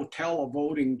 You go tell a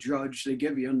voting judge, they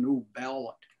give you a new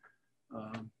ballot.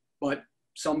 But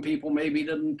some people maybe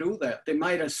didn't do that. They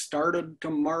might have started to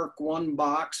mark one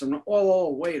box and,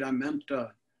 oh, wait, I meant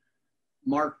to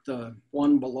mark the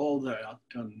one below that.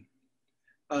 And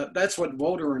that's what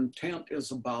voter intent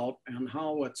is about and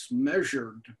how it's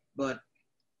measured. But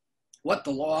what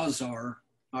the laws are,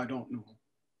 I don't know.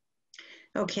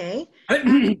 Okay.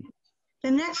 The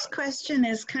next question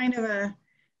is kind of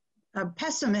a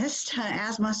pessimist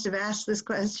must have asked this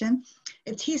question.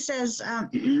 He says,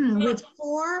 with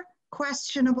 4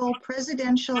 questionable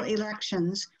presidential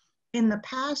elections in the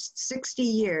past 60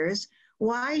 years,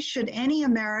 why should any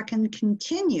American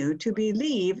continue to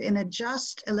believe in a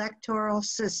just electoral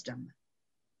system?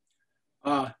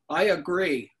 I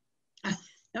agree.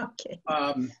 Okay.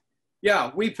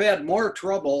 Yeah, we've had more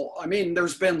trouble. I mean,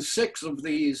 there's been 6 of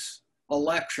these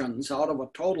elections out of a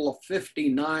total of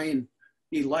 59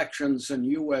 elections in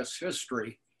US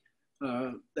history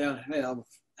that have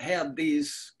had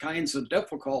these kinds of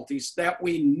difficulties that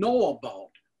we know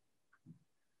about.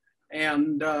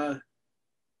 And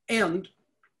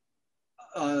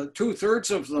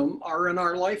 2/3 of them are in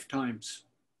our lifetimes,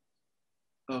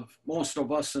 of most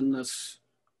of us in this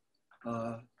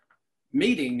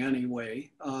meeting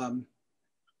anyway.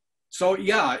 So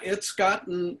yeah, it's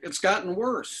gotten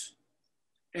worse.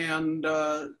 And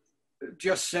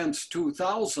just since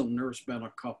 2000, there's been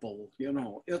a couple, you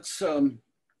know, it's,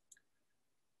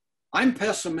 I'm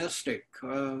pessimistic.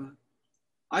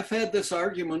 I've had this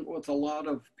argument with a lot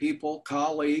of people,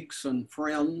 colleagues and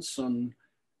friends, and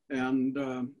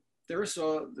there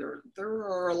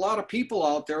are a lot of people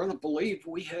out there that believe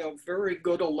we have very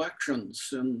good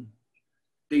elections in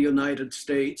the United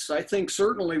States. I think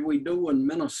certainly we do in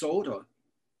Minnesota,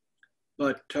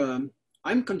 but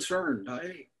I'm concerned.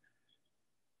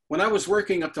 When I was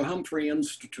working at the Humphrey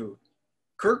Institute,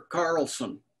 Kirk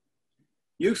Carlson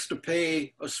used to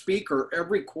pay a speaker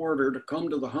every quarter to come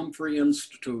to the Humphrey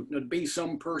Institute. And it'd be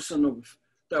some person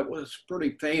that was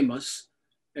pretty famous,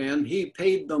 and he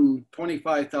paid them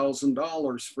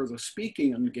 $25,000 for the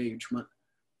speaking engagement.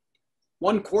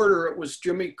 One quarter it was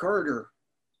Jimmy Carter.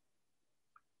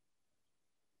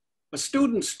 A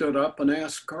student stood up and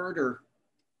asked Carter,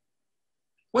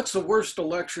 "What's the worst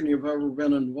election you've ever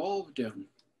been involved in?"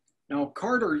 Now,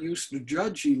 Carter used to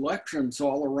judge elections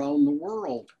all around the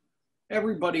world.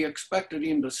 Everybody expected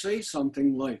him to say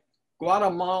something like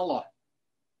Guatemala.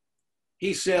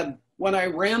 He said, "When I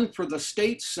ran for the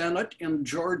state senate in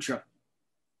Georgia."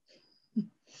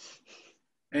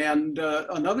 And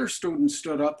another student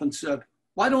stood up and said,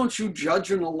 "Why don't you judge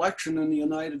an election in the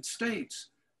United States?"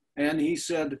 And he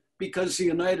said, "Because the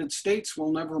United States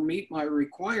will never meet my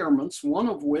requirements, one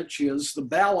of which is the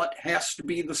ballot has to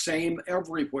be the same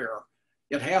everywhere.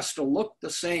 It has to look the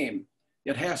same.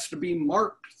 It has to be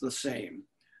marked the same.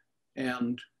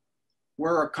 And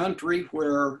we're a country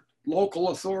where local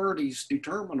authorities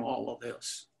determine all of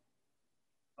this."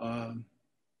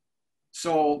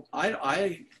 So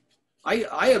I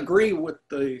agree with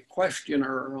the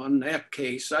questioner on that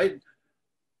case.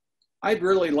 I'd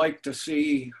really like to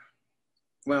see,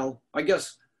 well, I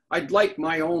guess I'd like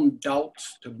my own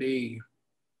doubts to be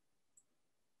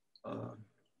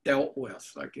dealt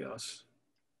with, I guess.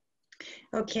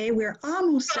 Okay, we're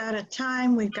almost out of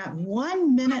time. We've got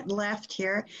 1 minute left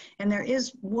here, and there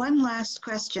is one last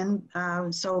question,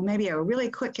 so maybe a really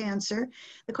quick answer.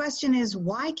 The question is,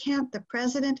 why can't the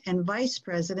president and vice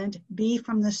president be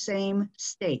from the same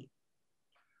state?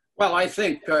 Well, I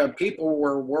think people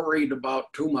were worried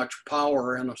about too much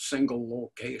power in a single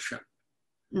location.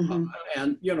 Mm-hmm.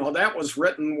 And, you know, that was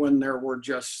written when there were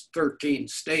just 13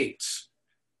 states.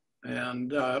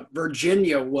 And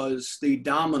Virginia was the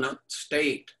dominant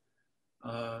state.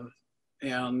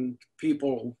 And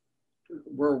people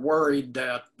were worried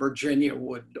that Virginia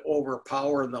would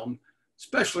overpower them,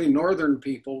 especially northern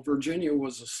people. Virginia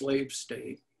was a slave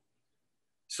state.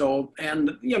 So,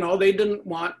 and, you know, they didn't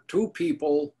want 2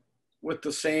 people with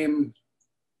the same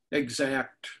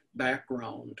exact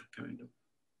background, kind of.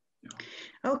 You know.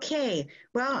 Okay,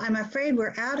 well, I'm afraid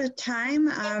we're out of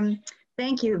time.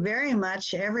 Thank you very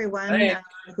much, everyone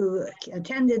who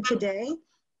attended today,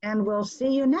 and we'll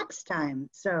see you next time.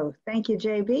 So thank you,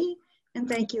 JB, and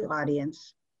thank you,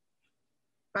 audience.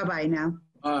 Bye-bye now.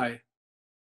 Bye.